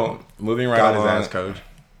so moving right along. Got his ass, coach.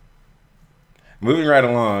 Moving right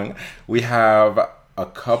along, we have a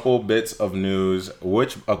couple bits of news,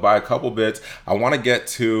 which by a couple bits, I want to get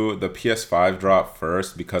to the PS5 drop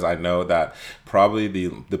first because I know that probably the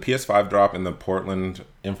PS5 drop and the Portland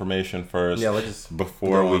information first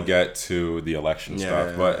before we get to the election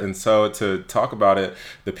stuff. And so to talk about it,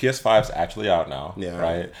 the PS5 is actually out now,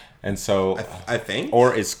 right? And so I think,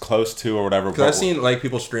 or it's close to, or whatever. Because I've seen like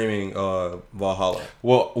people streaming Valhalla.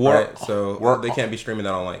 Well, they can't be streaming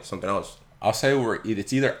that on like something else. I'll say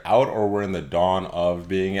it's either out or we're in the dawn of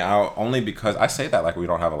being out, only because I say that like we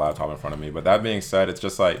don't have a laptop in front of me. But that being said, it's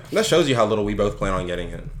just like... That shows you how little we both plan on getting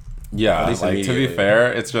it. Yeah, like to be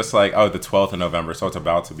fair, it's just like the 12th of November, so it's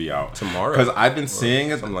about to be out tomorrow. Because I've been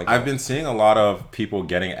seeing a lot of people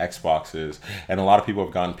getting Xboxes, and a lot of people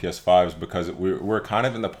have gotten PS5s because we're kind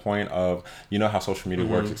of in the point of, you know how social media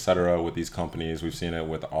works, etc. With these companies. We've seen it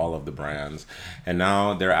with all of the brands, and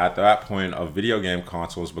now they're at that point of video game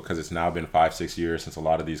consoles because it's now been 5-6 years since a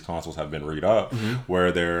lot of these consoles have been re-up,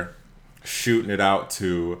 where they're shooting it out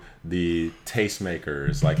to the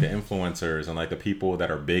tastemakers, like the influencers and like the people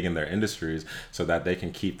that are big in their industries, so that they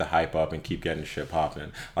can keep the hype up and keep getting shit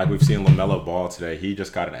popping. Like we've seen LaMelo Ball today, he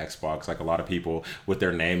just got an Xbox, like a lot of people with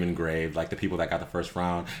their name engraved, like the people that got the first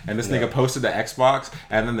round. And this nigga posted the Xbox,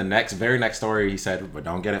 and then the very next story he said, but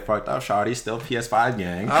don't get it fucked up, shawty, still PS5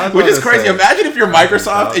 gang. Which is crazy. Imagine if you're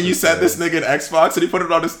Microsoft and you sent this nigga an Xbox and he put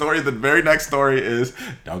it on his story, the very next story is,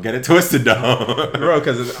 don't get it twisted, though. Bro,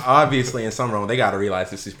 because obviously in some realm they gotta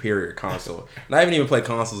realize this is superior console. And I haven't even played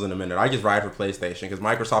consoles in a minute. I just ride for PlayStation because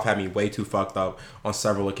Microsoft had me way too fucked up on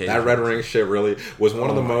several occasions. That Red Ring shit really was one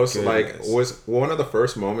of the most was one of the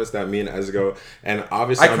first moments that me and Ezgo, and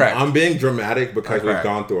obviously I'm being dramatic because we've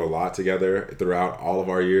gone through a lot together throughout all of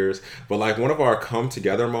our years, but like one of our come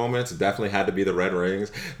together moments definitely had to be the Red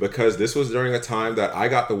Rings, because this was during a time that I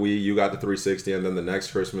got the Wii, you got the 360, and then the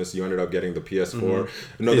next Christmas you ended up getting the PS4,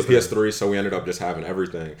 the PS3, so we ended up just having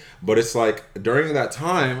everything. But it's like during that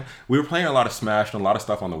time we were playing a lot of Smash and a lot of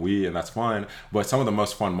stuff on the Wii, and that's fine, but some of the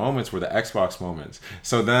most fun moments were the Xbox moments.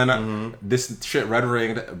 So then this shit Red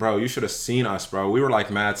Ringed, bro, you should have seen us, bro. We were like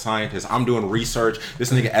mad scientists. I'm doing research,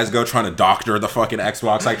 this nigga Ezgo trying to doctor the fucking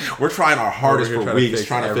Xbox. Like we're trying our hardest for weeks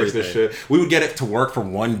trying to fix this shit. We would get it to work for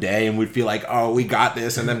one day and we'd feel like, oh, we got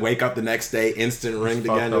this, and then wake up the next day, instant ringed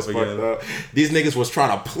again, just fucked up. These niggas was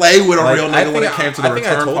trying to play with a real nigga when it came to the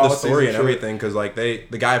return policies. I told the story and everything because like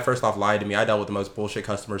the guy first off lied to me. I dealt with the most bullshit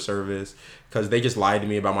customer service because they just lied to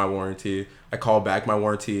me about my warranty. I called back my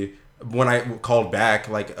warranty. When I called back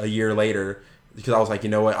like a year later, because I was like, you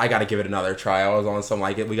know what, I got to give it another try. I was on some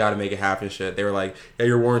like, we got to make it happen shit. They were like, yeah,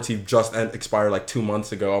 your warranty just expired like 2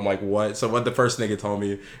 months ago. I'm like, what? So what the first nigga told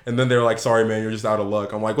me, and then they were like, sorry man, you're just out of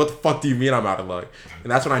luck. I'm like, what the fuck do you mean I'm out of luck?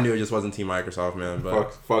 And that's when I knew it just wasn't Team Microsoft, man.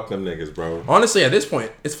 But fuck them niggas, bro. Honestly, at this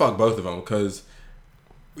point, it's fuck both of them, because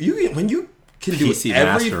when you can do PC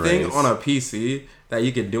everything on a PC that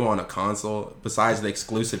you can do on a console besides the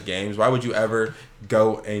exclusive games, why would you ever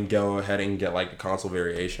go ahead and get like a console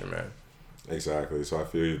variation, man? Exactly. So I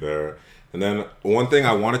feel you there. And then one thing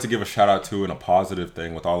I wanted to give a shout out to, and a positive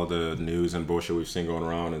thing with all of the news and bullshit we've seen going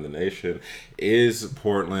around in the nation, is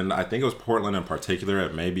Portland. I think it was Portland in particular.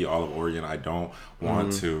 It may be all of Oregon. I don't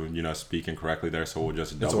want to, speak incorrectly there, so we'll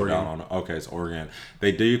just double down on it. Okay, it's Oregon.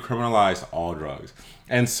 They decriminalized all drugs.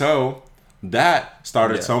 And so that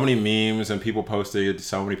started so many memes, and people posted,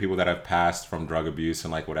 so many people that have passed from drug abuse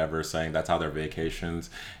and like whatever, saying that's how their vacations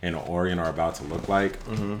in Oregon are about to look like.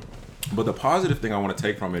 But the positive thing I want to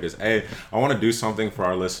take from it is, I want to do something for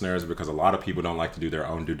our listeners, because a lot of people don't like to do their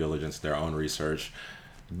own due diligence, their own research.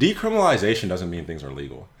 Decriminalization doesn't mean things are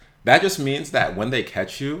legal. That just means that when they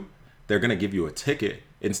catch you, they're going to give you a ticket,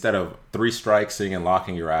 instead of 3 strikes and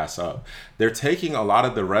locking your ass up. They're taking a lot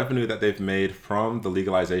of the revenue that they've made from the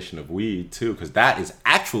legalization of weed too, because that is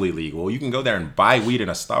actually legal. You can go there and buy weed in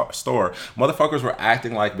a store. Motherfuckers were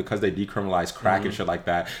acting like because they decriminalized crack and shit like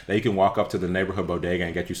that, that you can walk up to the neighborhood bodega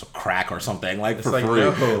and get you some crack or something like for free.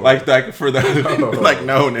 No. Like for the like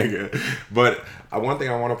no nigga. But one thing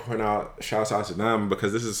I want to point out, shouts out to them,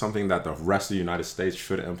 because this is something that the rest of the United States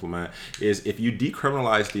should implement, is if you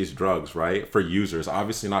decriminalize these drugs, right, for users,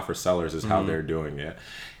 obviously not for sellers is how they're doing it,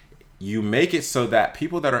 you make it so that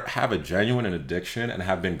people that have a genuine addiction and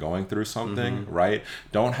have been going through something, right,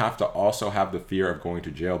 don't have to also have the fear of going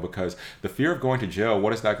to jail. Because the fear of going to jail,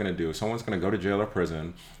 what is that going to do? Someone's going to go to jail or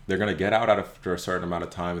prison. They're going to get out after a certain amount of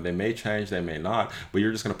time, and they may change, they may not, but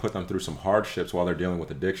you're just going to put them through some hardships while they're dealing with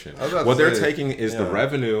addiction. What they're taking is the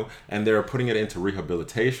revenue, and they're putting it into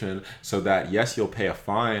rehabilitation so that, yes, you'll pay a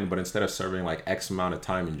fine, but instead of serving like X amount of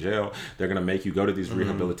time in jail, they're going to make you go to these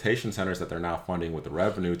rehabilitation centers that they're now funding with the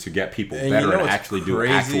revenue to get people better and actually do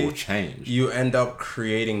actual change. You end up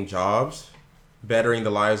creating jobs, bettering the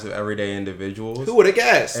lives of everyday individuals. Who would have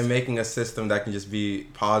guessed? And making a system that can just be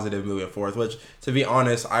positive moving forth, which, to be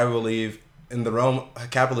honest, I believe in the realm of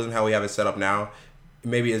capitalism, how we have it set up now,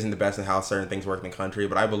 maybe isn't the best in how certain things work in the country,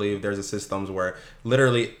 but I believe there's a systems where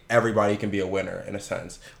literally everybody can be a winner in a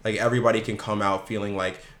sense. Like everybody can come out feeling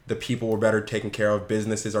like the people were better taken care of,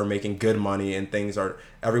 businesses are making good money, and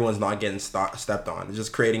everyone's not getting stepped on. It's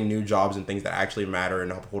just creating new jobs and things that actually matter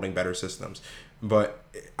and upholding better systems. But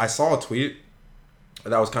I saw a tweet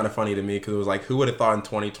that was kind of funny to me, because it was like, who would have thought in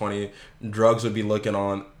 2020 drugs would be looking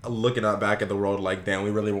out back at the world like, damn,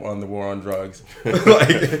 we really won the war on drugs.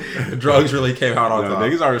 Like drugs really came out on top.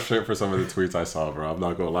 Niggas are shit for some of the tweets I saw, bro. I'm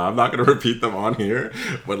not gonna lie, I'm not gonna repeat them on here,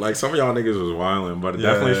 but like some of y'all niggas was wilding. But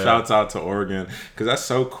definitely shouts out to Oregon, because that's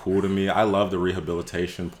so cool to me. I love the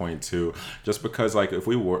rehabilitation point too, just because like if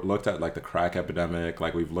we looked at like the crack epidemic,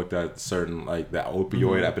 like we've looked at certain like the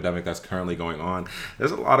opioid epidemic that's currently going on,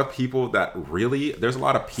 there's a lot of people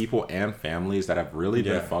and families that have really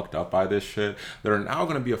been fucked up by this shit that are now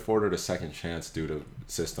going to be afforded a second chance due to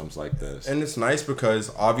systems like this. And it's nice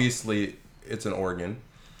because obviously it's in Oregon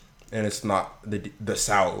and it's not the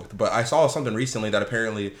South, but I saw something recently that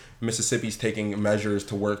apparently Mississippi's taking measures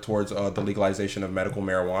to work towards the legalization of medical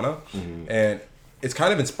marijuana. And it's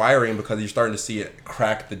kind of inspiring because you're starting to see it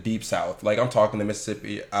crack the deep South. Like I'm talking the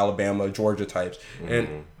Mississippi, Alabama, Georgia types.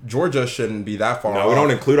 And Georgia shouldn't be that far off. We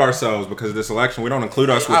don't include ourselves because of this election. We don't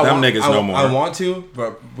include us with niggas no more. I want to,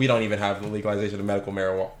 but we don't even have the legalization of medical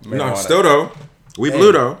marijuana. No, still though. We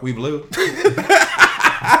blue though. We blue.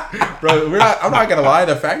 Bro, I'm not gonna lie.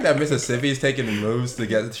 The fact that Mississippi is taking moves to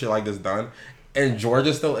get shit like this done, and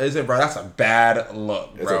Georgia still isn't, bro, that's a bad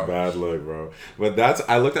look, bro. It's a bad look, bro. But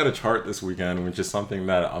I looked at a chart this weekend, which is something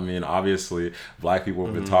that, I mean, obviously, black people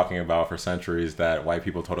have been talking about for centuries that white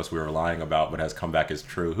people told us we were lying about, but has come back as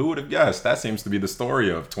true. Who would have guessed? That seems to be the story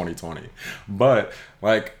of 2020. But,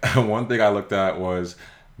 like, one thing I looked at was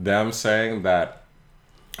them saying that,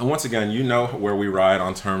 and once again, you know where we ride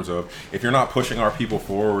on terms of, if you're not pushing our people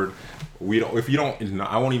forward,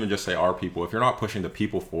 I won't even just say our people. If you're not pushing the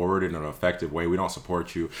people forward in an effective way, we don't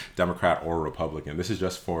support you, Democrat or Republican. This is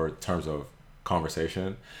just for terms of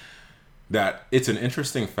conversation. That it's an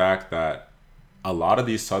interesting fact that a lot of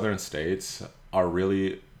these southern states are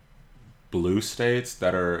really blue states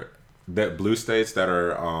that are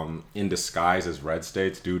in disguise as red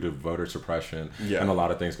states due to voter suppression and a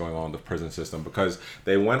lot of things going on in the prison system, because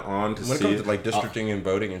they went on to when it comes to like districting and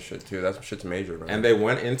voting and shit too, that shit's major, right? And they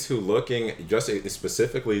went into looking just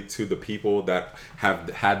specifically to the people that have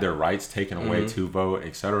had their rights taken away to vote,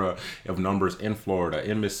 etc., of numbers in Florida,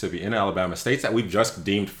 in Mississippi, in Alabama, states that we've just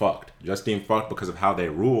deemed fucked because of how they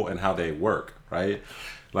rule and how they work, right?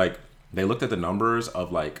 Like they looked at the numbers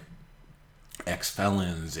of like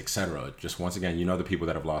ex-felons, etc. Just once again, you know, the people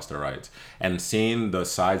that have lost their rights, and seeing the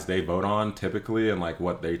sides they vote on typically and like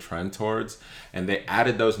what they trend towards, and they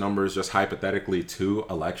added those numbers just hypothetically to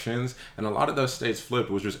elections, and a lot of those states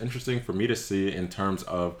flipped, which was interesting for me to see in terms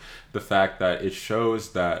of the fact that it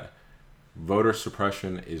shows that voter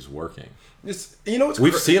suppression is working.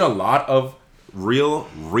 We've seen a lot of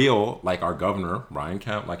real, like our governor Brian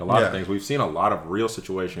Kemp, like a lot of things. We've seen a lot of real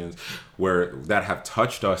situations where that have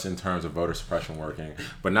touched us in terms of voter suppression working.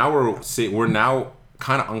 But now we're now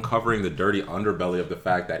kind of uncovering the dirty underbelly of the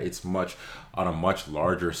fact that it's on a much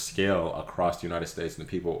larger scale across the United States than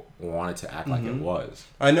people wanted to act like it was.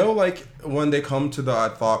 I know, like, when they come to the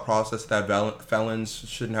thought process that felons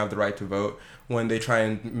shouldn't have the right to vote, when they try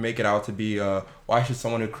and make it out to be, why should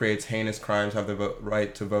someone who creates heinous crimes have the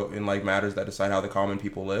right to vote in, like, matters that decide how the common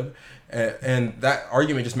people live? And that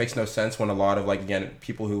argument just makes no sense when a lot of, like, again,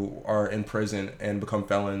 people who are in prison and become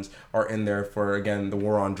felons are in there for, again, the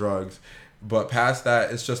war on drugs. But past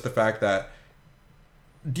that, it's just the fact that,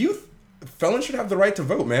 felons should have the right to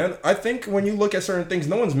vote, man. I think when you look at certain things,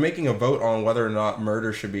 no one's making a vote on whether or not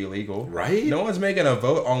murder should be legal. Right? No one's making a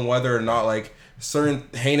vote on whether or not, like, certain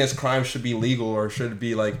heinous crimes should be legal or should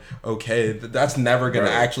be, like, okay. That's never going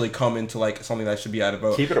to actually come into, like, something that should be out of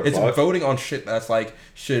vote. It's voting on shit that's, like,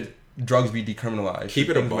 should drugs be decriminalized? Keep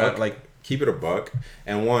it a buck. Keep it a buck.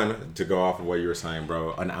 And one, to go off of what you were saying,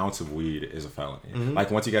 bro, an ounce of weed is a felony.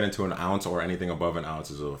 Like, once you get into an ounce or anything above an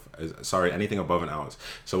ounce anything above an ounce.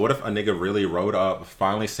 So what if a nigga really rode up,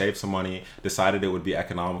 finally saved some money, decided it would be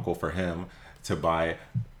economical for him to buy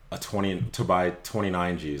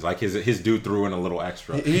 29 G's. Like, his dude threw in a little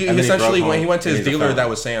extra. He essentially, when he went to his dealer that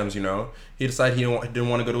was Sam's, you know, he decided he didn't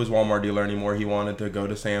want to go to his Walmart dealer anymore. He wanted to go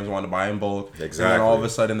to Sam's, wanted to buy in bulk. Exactly. And then all of a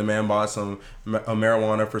sudden, the man bought some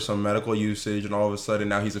marijuana for some medical usage, and all of a sudden,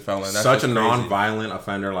 now he's a felon. That's such a non-violent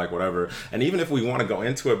offender, like, whatever. And even if we want to go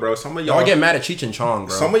into it, bro, some of y'all get mad at Cheech and Chong,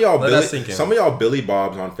 bro. Some of y'all Billy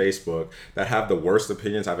Bobs on Facebook that have the worst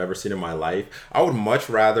opinions I've ever seen in my life. I would much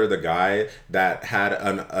rather the guy that had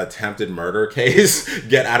an attempted murder case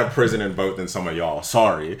get out of prison and vote than some of y'all.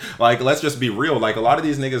 Sorry. Like, let's just be real. Like, a lot of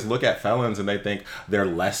these niggas look at felons and they think they're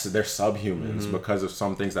subhumans because of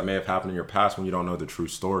some things that may have happened in your past when you don't know the true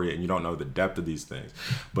story and you don't know the depth of these things.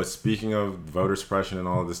 But speaking of voter suppression and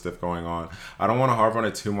all of this stuff going on, I don't want to harp on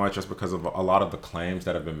it too much just because of a lot of the claims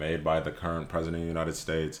that have been made by the current president of the United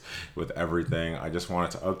States with everything. I just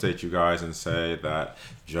wanted to update you guys and say that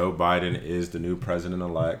Joe Biden is the new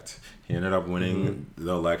president-elect. He ended up winning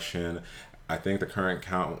the election. I think the current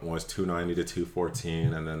count was 290 to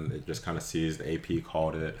 214, and then it just kind of seized. AP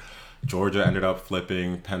called it. Georgia ended up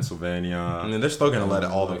flipping. Pennsylvania. I mean, they're still going to let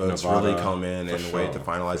all the votes Nevada, really come in and wait to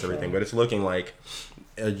finalize everything. But it's looking like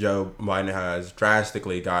Joe Biden has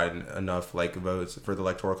drastically gotten enough, like, votes for the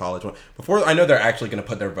Electoral College. Before, I know they're actually going to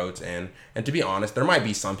put their votes in. And to be honest, there might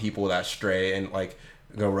be some people that stray and, like,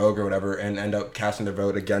 go rogue or whatever and end up casting their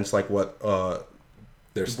vote against, like, what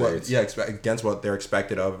their states. Against what they're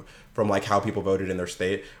expected of from, like, how people voted in their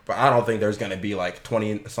state. But I don't think there's going to be, like,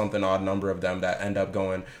 20-something odd number of them that end up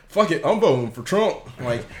going, fuck it, I'm voting for Trump.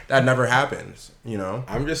 Like, that never happens, you know?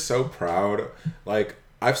 I'm just so proud. Like,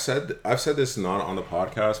 I've said this not on the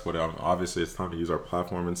podcast, but obviously it's time to use our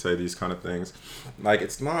platform and say these kind of things. Like,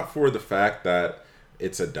 it's not for the fact that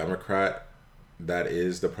it's a Democrat that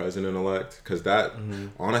is the president-elect, because that,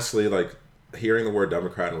 honestly, like, hearing the word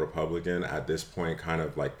Democrat and Republican at this point kind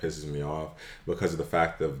of, like, pisses me off because of the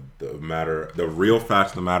fact of the real fact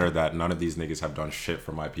of the matter that none of these niggas have done shit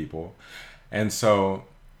for my people. And so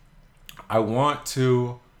I want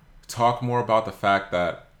to talk more about the fact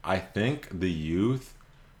that I think the youth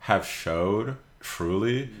have showed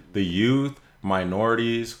truly, the youth,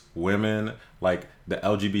 minorities, women, like the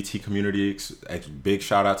LGBT community, a big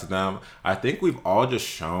shout out to them. I think we've all just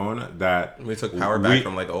shown that we took power back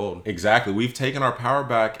from, like, the old. Exactly. We've taken our power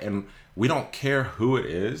back, and we don't care who it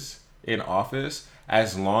is in office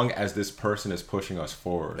as long as this person is pushing us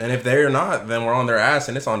forward. And if they're not, then we're on their ass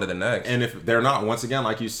and it's on to the next. And if they're not, once again,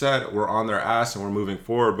 like you said, we're on their ass and we're moving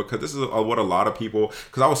forward, because this is what a lot of people,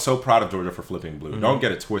 because I was so proud of Georgia for flipping blue. Don't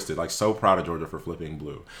get it twisted. Like, so proud of Georgia for flipping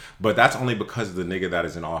blue. But that's only because of the nigga that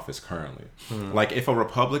is in office currently. Like, if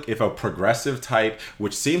a progressive type,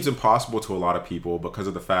 which seems impossible to a lot of people because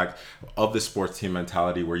of the fact of the sports team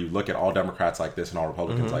mentality where you look at all Democrats like this and all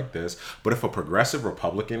Republicans like this, but if a progressive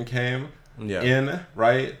Republican came in,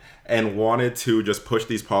 right, and wanted to just push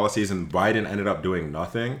these policies, and Biden ended up doing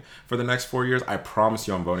nothing for the next 4 years, I promise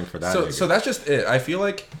you I'm voting for that. So that's just it. I feel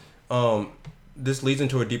like this leads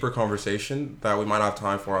into a deeper conversation that we might not have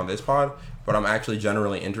time for on this pod, but I'm actually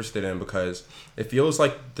generally interested in, because it feels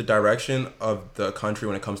like the direction of the country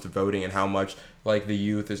when it comes to voting and how much, like, the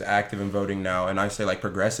youth is active in voting now, and I say, like,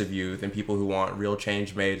 progressive youth and people who want real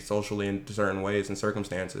change made socially in certain ways and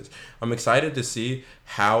circumstances. I'm excited to see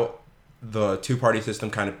how the two-party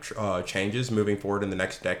system kind of changes moving forward in the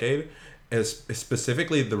next decade, is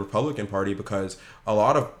specifically the Republican Party, because a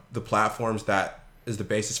lot of the platforms that is the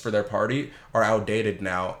basis for their party are outdated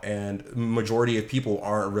now, and majority of people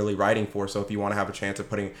aren't really writing for. So if you want to have a chance of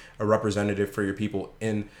putting a representative for your people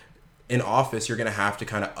in in office, you're going to have to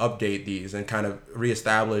kind of update these and kind of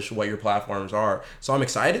reestablish what your platforms are. So I'm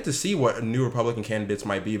excited to see what new Republican candidates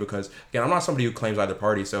might be, because, again, I'm not somebody who claims either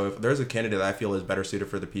party. So if there's a candidate that I feel is better suited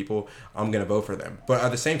for the people, I'm going to vote for them. But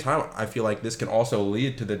at the same time, I feel like this can also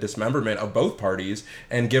lead to the dismemberment of both parties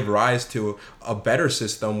and give rise to a better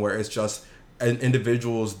system where it's just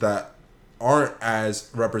individuals that aren't as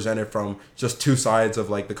represented from just two sides of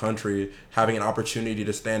like the country having an opportunity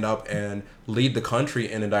to stand up and lead the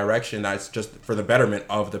country in a direction that's just for the betterment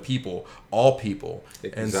of the people, all people.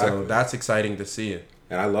 Exactly. And so that's exciting to see.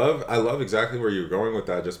 And I love exactly where you're going with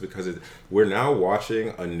that, just because we're now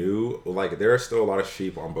watching a new, like, there are still a lot of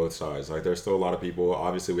sheep on both sides. Like, there's still a lot of people.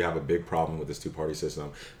 Obviously, we have a big problem with this two-party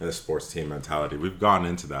system and the sports team mentality. We've gone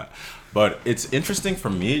into that. But it's interesting for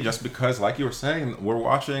me just because, like you were saying, we're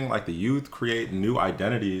watching, like, the youth create new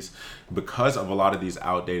identities because of a lot of these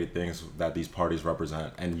outdated things that these parties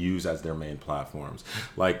represent and use as their main platforms.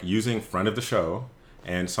 Like, using friend of the show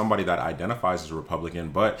and somebody that identifies as a Republican,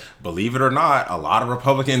 but believe it or not, a lot of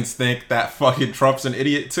Republicans think that fucking Trump's an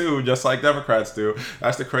idiot too, just like Democrats do.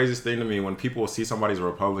 That's the craziest thing to me, when people see somebody's a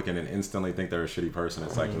Republican and instantly think they're a shitty person.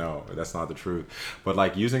 It's like, no, that's not the truth. But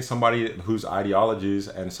like using somebody whose ideologies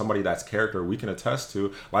and somebody that's character we can attest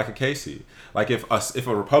to, like a Casey. Like if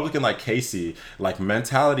a Republican like Casey, like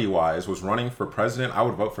mentality wise, was running for president, I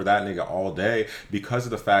would vote for that nigga all day, because of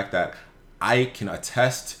the fact that I can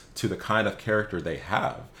attest to the kind of character they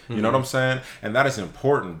have. You know what I'm saying? And that is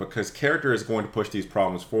important, because character is going to push these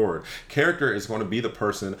problems forward. Character is going to be the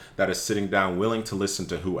person that is sitting down willing to listen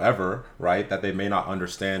to whoever, right, that they may not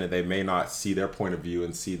understand and they may not see their point of view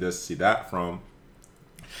and see this, see that from,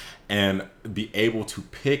 and be able to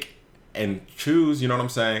pick and choose, you know what I'm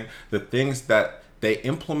saying, the things that they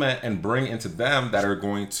implement and bring into them that are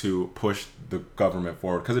going to push the government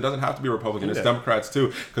forward. Because it doesn't have to be Republican, it's Democrats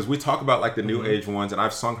too. Because we talk about like the new age ones, and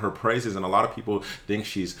I've sung her praises, and a lot of people think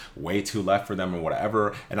she's way too left for them and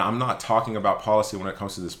whatever. And I'm not talking about policy when it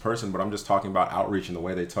comes to this person, but I'm just talking about outreach and the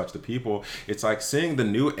way they touch the people. It's like seeing the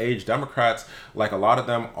new age Democrats, like a lot of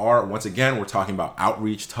them are, once again, we're talking about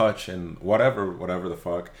outreach, touch, and whatever the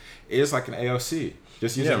fuck, is like an AOC.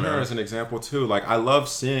 Just using her as an example too. Like, I love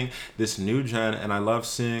seeing this new gen, and I love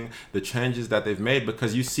seeing the changes that they've made,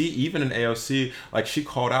 because you see even in AOC, like she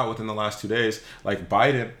called out within the last 2 days, like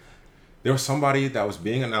Biden, there was somebody that was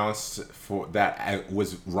being announced for that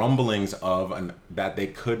was rumblings of that they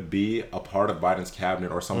could be a part of Biden's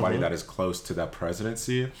cabinet or somebody that is close to that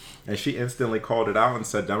presidency. And she instantly called it out and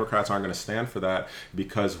said, Democrats aren't going to stand for that,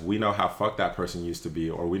 because we know how fucked that person used to be,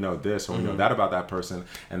 or we know this, or we know that about that person,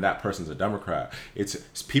 and that person's a Democrat. It's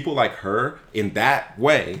people like her in that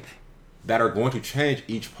way that are going to change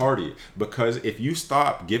each party. Because if you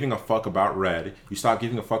stop giving a fuck about red, you stop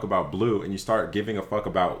giving a fuck about blue, and you start giving a fuck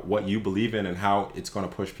about what you believe in and how it's going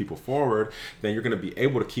to push people forward, then you're going to be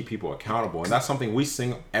able to keep people accountable. And that's something we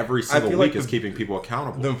sing every single week, is keeping people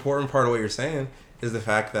accountable. The important part of what you're saying is the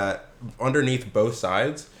fact that underneath both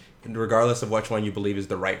sides, regardless of which one you believe is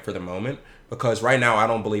the right for the moment, because right now I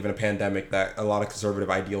don't believe in a pandemic that a lot of conservative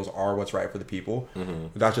ideals are what's right for the people.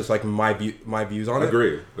 That's just like my views on it.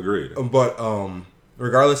 Agreed. But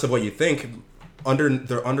regardless of what you think,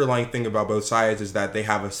 the underlying thing about both sides is that they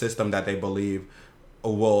have a system that they believe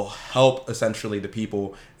will help essentially the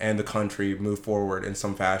people and the country move forward in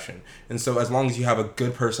some fashion. And so as long as you have a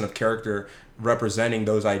good person of character representing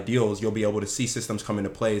those ideals, you'll be able to see systems come into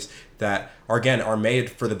place that are made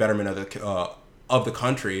for the betterment of the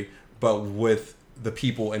country, but with the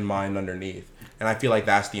people in mind underneath. And I feel like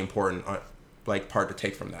that's the important part to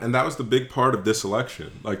take from that. And that was the big part of this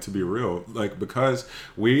election, like, to be real, like, because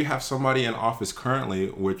we have somebody in office currently,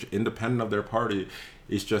 which, independent of their party,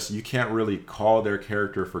 it's just, you can't really call their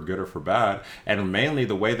character for good or for bad. And mainly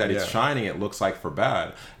the way that it's shining, it looks like for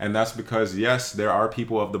bad. And that's because, yes, there are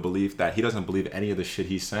people of the belief that he doesn't believe any of the shit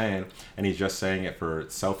he's saying, and he's just saying it for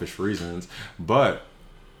selfish reasons. But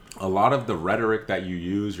a lot of the rhetoric that you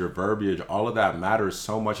use, your verbiage, all of that matters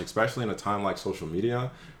so much, especially in a time like social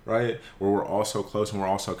media, right? Where we're all so close and we're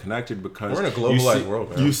all so connected, because we're in a globalized world,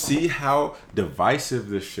 man. You see how divisive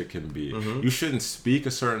this shit can be. You shouldn't speak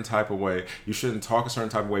a certain type of way. You shouldn't talk a certain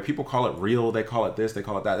type of way. People call it real. They call it this. They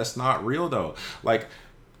call it that. That's not real, though. Like,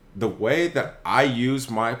 the way that I use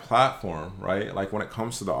my platform, right? Like, when it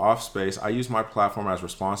comes to the off space, I use my platform as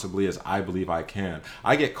responsibly as I believe I can.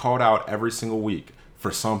 I get called out every single week for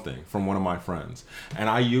something from one of my friends, and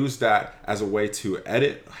I use that as a way to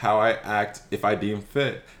edit how I act if I deem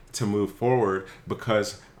fit to move forward,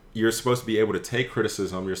 because you're supposed to be able to take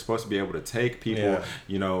criticism. You're supposed to be able to take people,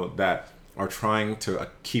 you know, that are trying to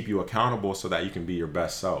keep you accountable so that you can be your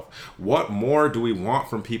best self. What more do we want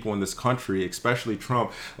from people in this country, especially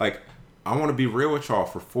Trump? Like, I want to be real with y'all.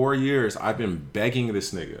 For 4 years, I've been begging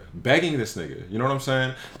this nigga, you know what I'm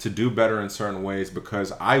saying, to do better in certain ways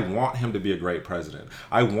because I want him to be a great president.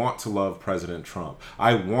 I want to love President Trump.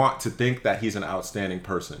 I want to think that he's an outstanding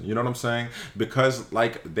person. You know what I'm saying? Because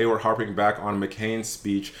like they were harping back on McCain's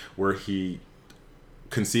speech where he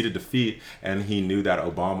conceded defeat and he knew that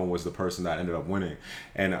Obama was the person that ended up winning.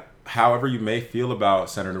 And however you may feel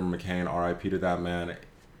about Senator McCain, RIP to that man,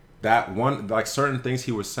 that one, like certain things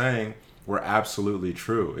he was saying were absolutely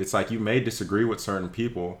true. It's like you may disagree with certain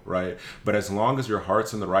people, right? But as long as your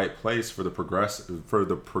heart's in the right place for the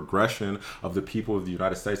progression of the people of the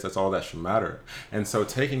United States, that's all that should matter. And so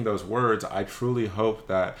taking those words, I truly hope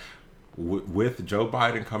that with Joe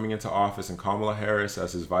Biden coming into office and Kamala Harris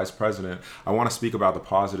as his vice president, I want to speak about the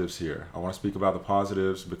positives here. I want to speak about the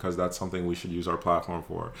positives because that's something we should use our platform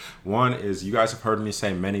for. One is, you guys have heard me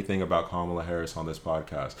say many things about Kamala Harris on this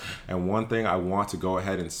podcast. And one thing I want to go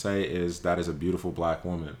ahead and say is that is a beautiful black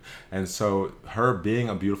woman. And so her being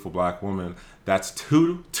a beautiful black woman, that's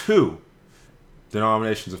two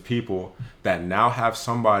denominations of people that now have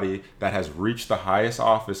somebody that has reached the highest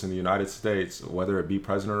office in the United States, whether it be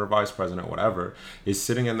president or vice president, whatever, is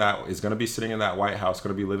going to be sitting in that White House,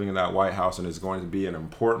 going to be living in that White House, and is going to be an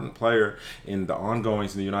important player in the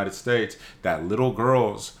ongoings in the United States that little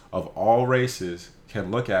girls of all races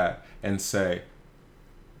can look at and say,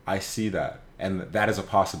 I see that. And that is a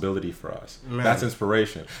possibility for us. Man. That's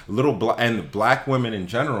inspiration. And black women in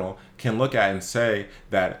general can look at and say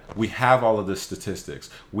that we have all of the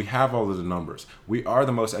statistics. We have all of the numbers. We are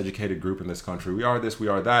the most educated group in this country. We are this, we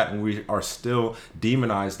are that, and we are still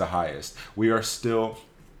demonized the highest. We are still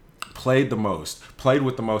played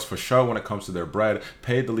with the most for show when it comes to their bread,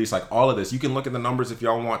 paid the least, like all of this. You can look at the numbers if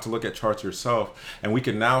y'all want to look at charts yourself, and we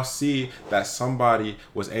can now see that somebody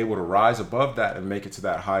was able to rise above that and make it to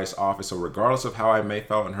that highest office. So regardless of how I may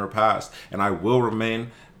felt in her past, and I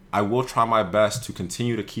will try my best to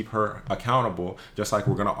continue to keep her accountable, just like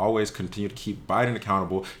we're going to always continue to keep Biden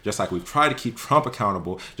accountable, just like we've tried to keep Trump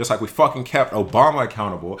accountable, just like we fucking kept Obama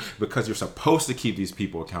accountable, because you're supposed to keep these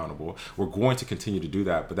people accountable. We're going to continue to do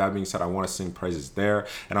that. But that being said, I want to sing praises there.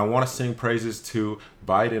 And I want to sing praises to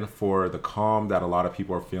Biden for the calm that a lot of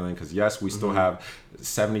people are feeling. Because yes, we still have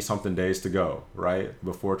 70-something days to go, right,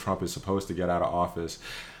 before Trump is supposed to get out of office.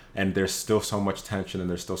 And there's still so much tension and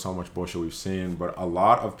there's still so much bullshit we've seen. But a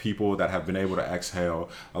lot of people that have been able to exhale,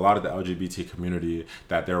 a lot of the LGBT community,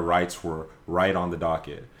 that their rights were right on the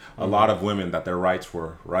docket. A lot of women that their rights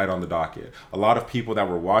were right on the docket. A lot of people that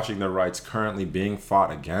were watching their rights currently being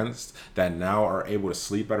fought against that now are able to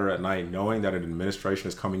sleep better at night knowing that an administration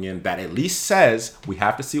is coming in that at least says, we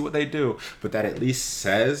have to see what they do, but that at least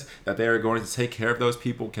says that they are going to take care of those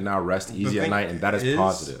people, can now rest easy at night, and that is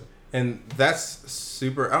positive. And that's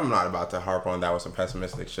super. I'm not about to harp on that with some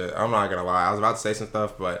pessimistic shit. I'm not gonna lie. I was about to say some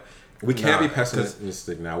stuff, but we can't be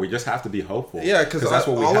pessimistic now. We just have to be hopeful. Yeah, because that's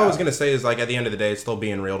what all I was gonna say is, like, at the end of the day, it's still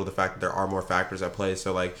being real to the fact that there are more factors at play.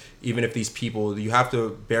 So like, even if these people, you have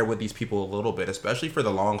to bear with these people a little bit, especially for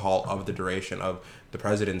the long haul of the duration of the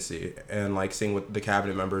presidency, and like seeing what the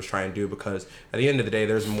cabinet members try and do. Because at the end of the day,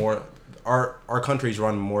 there's more. Our country's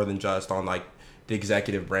run more than just on like the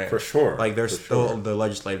executive branch. For sure. Like, there's still the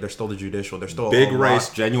legislative, there's still the judicial, there's still big race,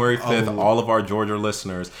 January 5th, all of our Georgia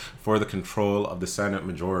listeners, for the control of the Senate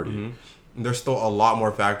majority. Mm-hmm. There's still a lot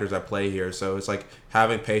more factors at play here. So it's like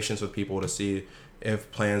having patience with people to see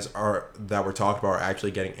if plans that we're talking about are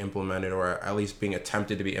actually getting implemented, or at least being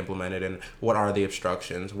attempted to be implemented, and what are the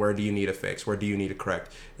obstructions, where do you need to fix, where do you need to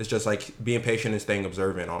correct. It's just like being patient and staying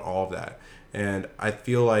observant on all of that. And I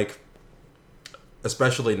feel like,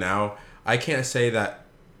 especially now, I can't say that.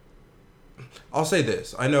 I'll say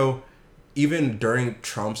this. I know even during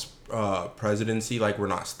Trump's presidency, like, we're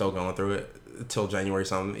not still going through it till January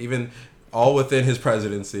something. Even all within his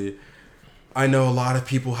presidency, I know a lot of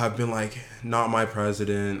people have been like, not my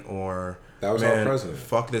president, or that was our president.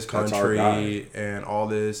 Fuck this country and all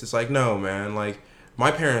this. It's like, no, man. Like,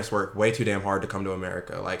 my parents worked way too damn hard to come to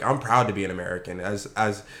America. Like, I'm proud to be an American,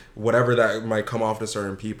 as whatever that might come off to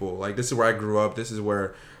certain people. Like, this is where I grew up. This is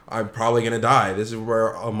where I'm probably going to die. This is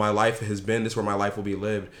where my life has been. This is where my life will be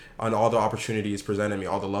lived. On all the opportunities presented me,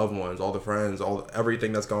 all the loved ones, all the friends,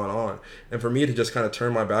 everything that's going on. And for me to just kind of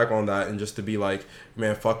turn my back on that and just to be like,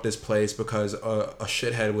 man, fuck this place because a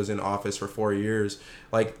shithead was in office for 4 years.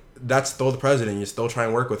 Like, that's still the president. You still try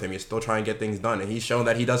and work with him. You still try and get things done. And he's shown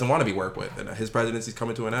that he doesn't want to be worked with. And his presidency's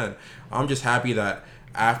coming to an end. I'm just happy that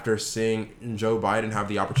after seeing Joe Biden have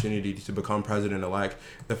the opportunity to become president-elect,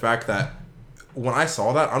 the fact that when I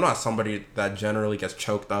saw that, I'm not somebody that generally gets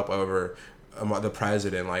choked up over the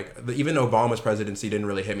president. Like even Obama's presidency didn't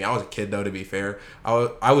really hit me. I was a kid though, to be fair.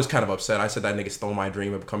 I was kind of upset. I said that nigga stole my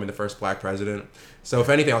dream of becoming the first black president. So if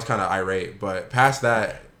anything, I was kind of irate. But past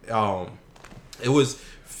that, it was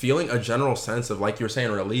feeling a general sense of, like you were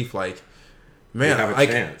saying, relief. Like, man,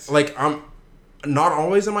 I'm not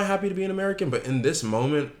always am I happy to be an American, but in this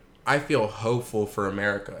moment, I feel hopeful for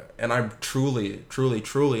America, and I'm truly, truly,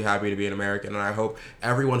 truly happy to be an American. And I hope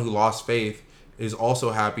everyone who lost faith is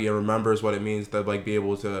also happy and remembers what it means to like be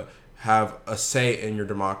able to have a say in your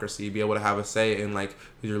democracy, be able to have a say in like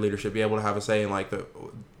your leadership, be able to have a say in like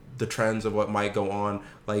the trends of what might go on,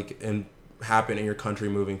 like and happen in your country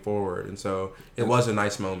moving forward. And so it was a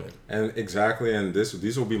nice moment. And exactly, and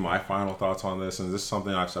these will be my final thoughts on this, and this is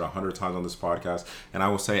something I've said 100 times on this podcast, and I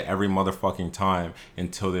will say every motherfucking time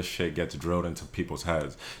until this shit gets drilled into people's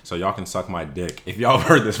heads. So y'all can suck my dick if y'all have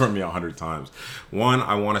heard this from me 100 times. One,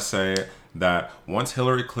 I want to say that once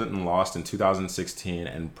Hillary Clinton lost in 2016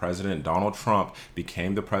 and President Donald Trump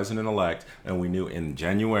became the president-elect, and we knew in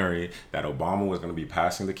January that Obama was going to be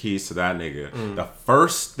passing the keys to that nigga, the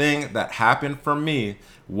first thing that happened for me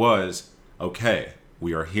was, okay,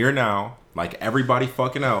 we are here now, like everybody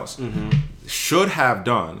fucking else should have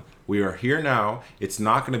done. We are here now. It's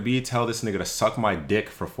not going to be tell this nigga to suck my dick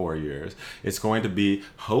for 4 years. It's going to be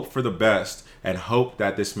hope for the best and hope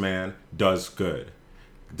that this man does good.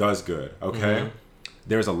 Okay?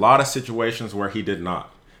 There's a lot of situations where he did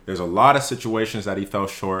not. There's a lot of situations that he fell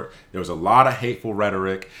short. There was a lot of hateful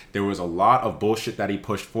rhetoric. There was a lot of bullshit that he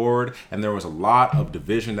pushed forward. And there was a lot of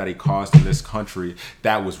division that he caused in this country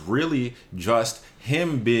that was really just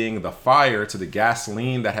him being the fire to the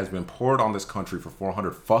gasoline that has been poured on this country for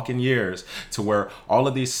 400 fucking years, to where all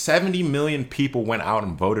of these 70 million people went out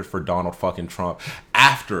and voted for Donald fucking Trump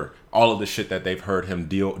after all of the shit that they've heard him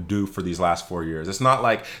do for these last 4 years. It's not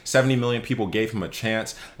like 70 million people gave him a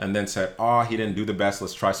chance and then said, oh, he didn't do the best,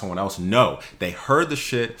 let's try someone else. No, they heard the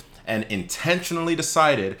shit and intentionally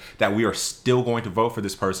decided that we are still going to vote for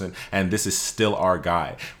this person, and this is still our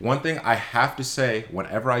guy. One thing I have to say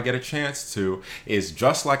whenever I get a chance to is,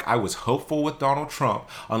 just like I was hopeful with Donald Trump,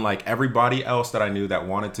 unlike everybody else that I knew that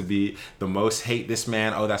wanted to be the most hate this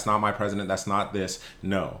man, oh, that's not my president, that's not this.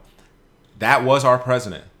 No, that was our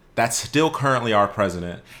president. That's still currently our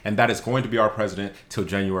president, and that is going to be our president till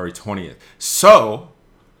January 20th. So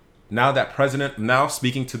now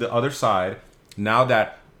speaking to the other side, now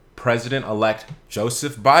that President-elect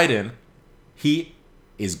Joseph Biden, he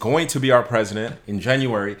is going to be our president in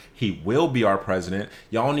January. He will be our president.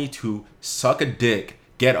 Y'all need to suck a dick,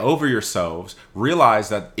 get over yourselves, realize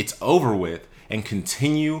that it's over with, and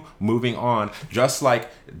continue moving on. Just like,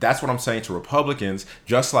 that's what I'm saying to Republicans,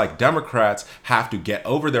 just like Democrats have to get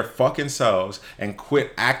over their fucking selves and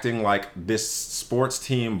quit acting like this sports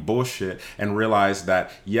team bullshit and realize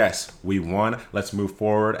that, yes, we won, let's move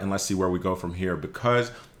forward and let's see where we go from here.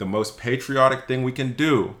 Because the most patriotic thing we can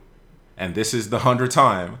do, and this is the 100th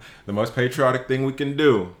time, the most patriotic thing we can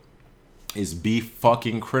do is be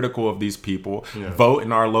fucking critical of these people, vote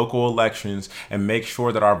in our local elections, and make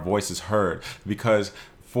sure that our voice is heard. Because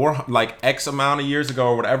for like X amount of years ago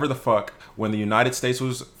or whatever the fuck, when the United States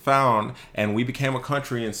was found and we became a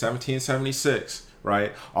country in 1776,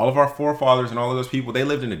 right? All of our forefathers and all of those people, they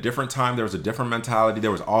lived in a different time. There was a different mentality.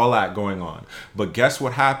 There was all that going on. But guess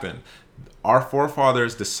what happened? Our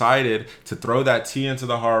forefathers decided to throw that tea into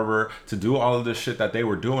the harbor, to do all of this shit that they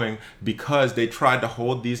were doing, because they tried to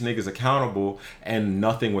hold these niggas accountable and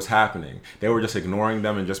nothing was happening. They were just ignoring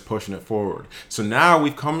them and just pushing it forward. So now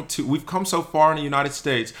we've come so far in the United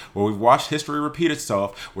States where we've watched history repeat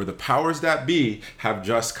itself, where the powers that be have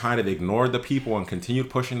just kind of ignored the people and continued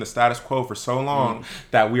pushing the status quo for so long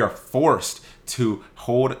that we are forced to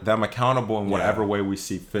hold them accountable in whatever way we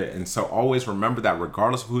see fit. And so always remember that,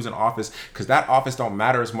 regardless of who's in office, because that office don't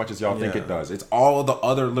matter as much as y'all think it does. It's all the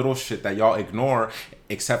other little shit that y'all ignore,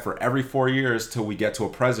 except for every 4 years till we get to a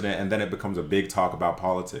president, and then it becomes a big talk about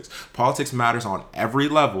politics. Politics matters on every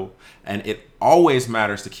level, and it always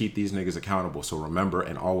matters to keep these niggas accountable. So remember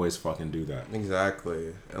and always fucking do that.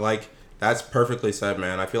 Exactly. Like, that's perfectly said,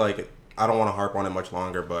 man. I feel like I don't want to harp on it much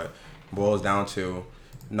longer, but it boils down to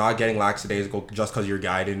not getting lackadaisical just because your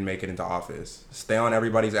guy didn't make it into office. Stay on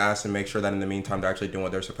everybody's ass and make sure that in the meantime they're actually doing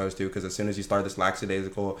what they're supposed to, because as soon as you start this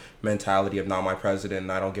lackadaisical mentality of not my president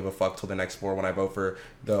and I don't give a fuck till the next 4 when I vote for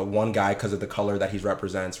the one guy because of the color that he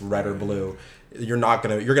represents, red or blue, you're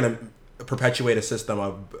gonna perpetuate a system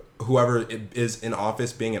of whoever is in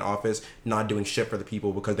office being in office not doing shit for the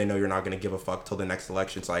people because they know you're not going to give a fuck till the next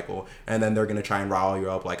election cycle, and then they're going to try and rile you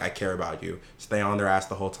up like, I care about you, stay on their ass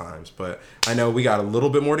the whole times. But I know we got a little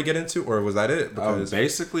bit more to get into, or was that it? Because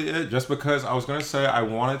basically it, just because I was going to say I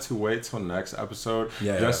wanted to wait till next episode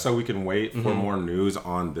so we can wait for more news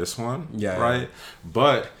on this one, right?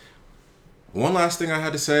 But one last thing I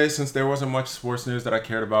had to say, since there wasn't much sports news that I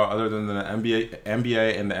cared about other than the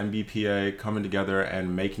NBA and the NBPA coming together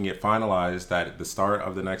and making it finalized that the start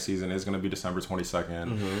of the next season is going to be December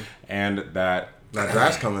 22nd, and that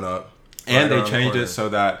draft's coming up. And they changed it so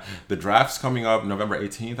that the draft's coming up November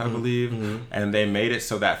 18th, I believe. And they made it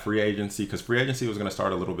so that free agency, because free agency was going to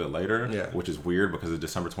start a little bit later, which is weird because it's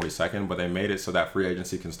December 22nd, but they made it so that free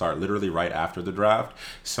agency can start literally right after the draft.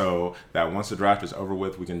 So that once the draft is over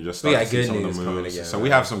with, we can just start to see some of the moves. Again, so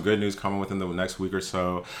we have some good news coming within the next week or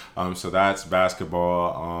so. So that's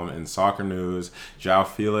basketball. In soccer news, João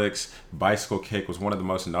Felix bicycle kick was one of the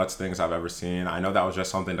most nuts things I've ever seen. I know that was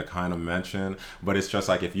just something to kind of mention, but it's just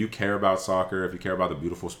like, if you care about soccer, if you care about the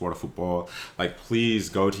beautiful sport of football, like, please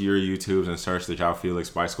go to your YouTubes and search the João Felix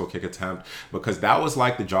bicycle kick attempt, because that was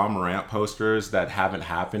like the John Morant posters that haven't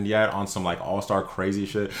happened yet on some like all-star crazy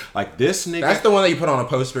shit. Like, this nigga, that's the one that you put on a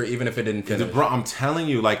poster even if it didn't finish. Bro, I'm telling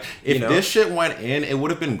you, like, if this shit went in, it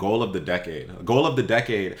would have been goal of the decade. Goal of the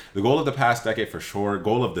decade. The goal of the past decade for sure.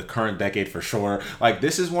 Goal of the current decade for sure. Like,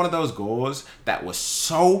 this is one of those goals that was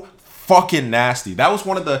so fucking nasty. That was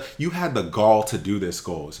one of the, you had the gall to do this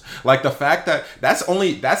goals. Like, the fact that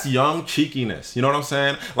that's young cheekiness. You know what I'm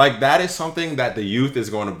saying? Like, that is something that the youth is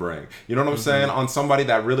going to bring. You know what I'm saying? On somebody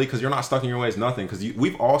that really, because you're not stuck in your ways, nothing. Because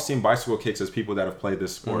we've all seen bicycle kicks as people that have played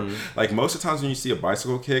this sport. Like, most of the times when you see a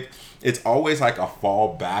bicycle kick, it's always like a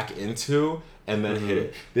fall back into and then hit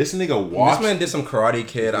it. This nigga watched. This man did some Karate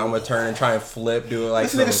Kid. I'm gonna turn and try and flip, do it like.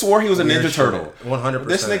 This nigga swore he was a Ninja Turtle. 100%.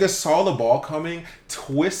 This nigga saw the ball coming,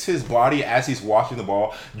 twists his body as he's watching the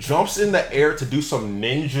ball, jumps in the air to do some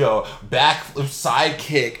ninja backflip side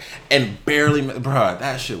kick, and barely. Bruh,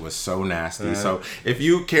 that shit was so nasty. So if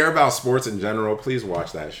you care about sports in general, please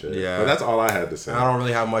watch that shit. Yeah. But that's all I had to say. I don't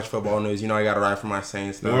really have much football news. You know, I got to ride for my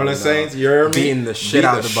Saints. New Orleans Saints, you're beating the shit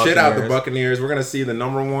out of the Buccaneers. We're gonna see the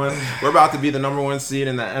number one. We're about to be the number one seed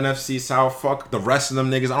in the NFC South. Fuck the rest of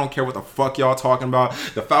them niggas. I don't care what the fuck y'all talking about.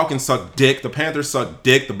 The Falcons suck dick. The Panthers suck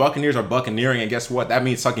dick. The Buccaneers are buccaneering, and guess what? That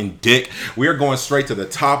means sucking dick. We are going straight to the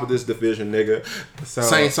top of this division, nigga. So,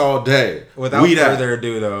 Saints all day. Without further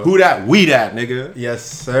ado, though. Who that? We that, nigga. Yes,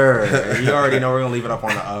 sir. You already know we're gonna leave it up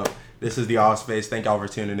on the up. This is the Off Space. Thank y'all for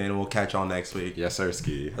tuning in. We'll catch y'all next week. Yes, sir,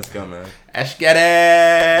 Ski. Let's go, man. Let's get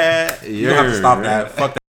it. You don't have to stop that.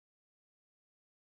 Fuck that.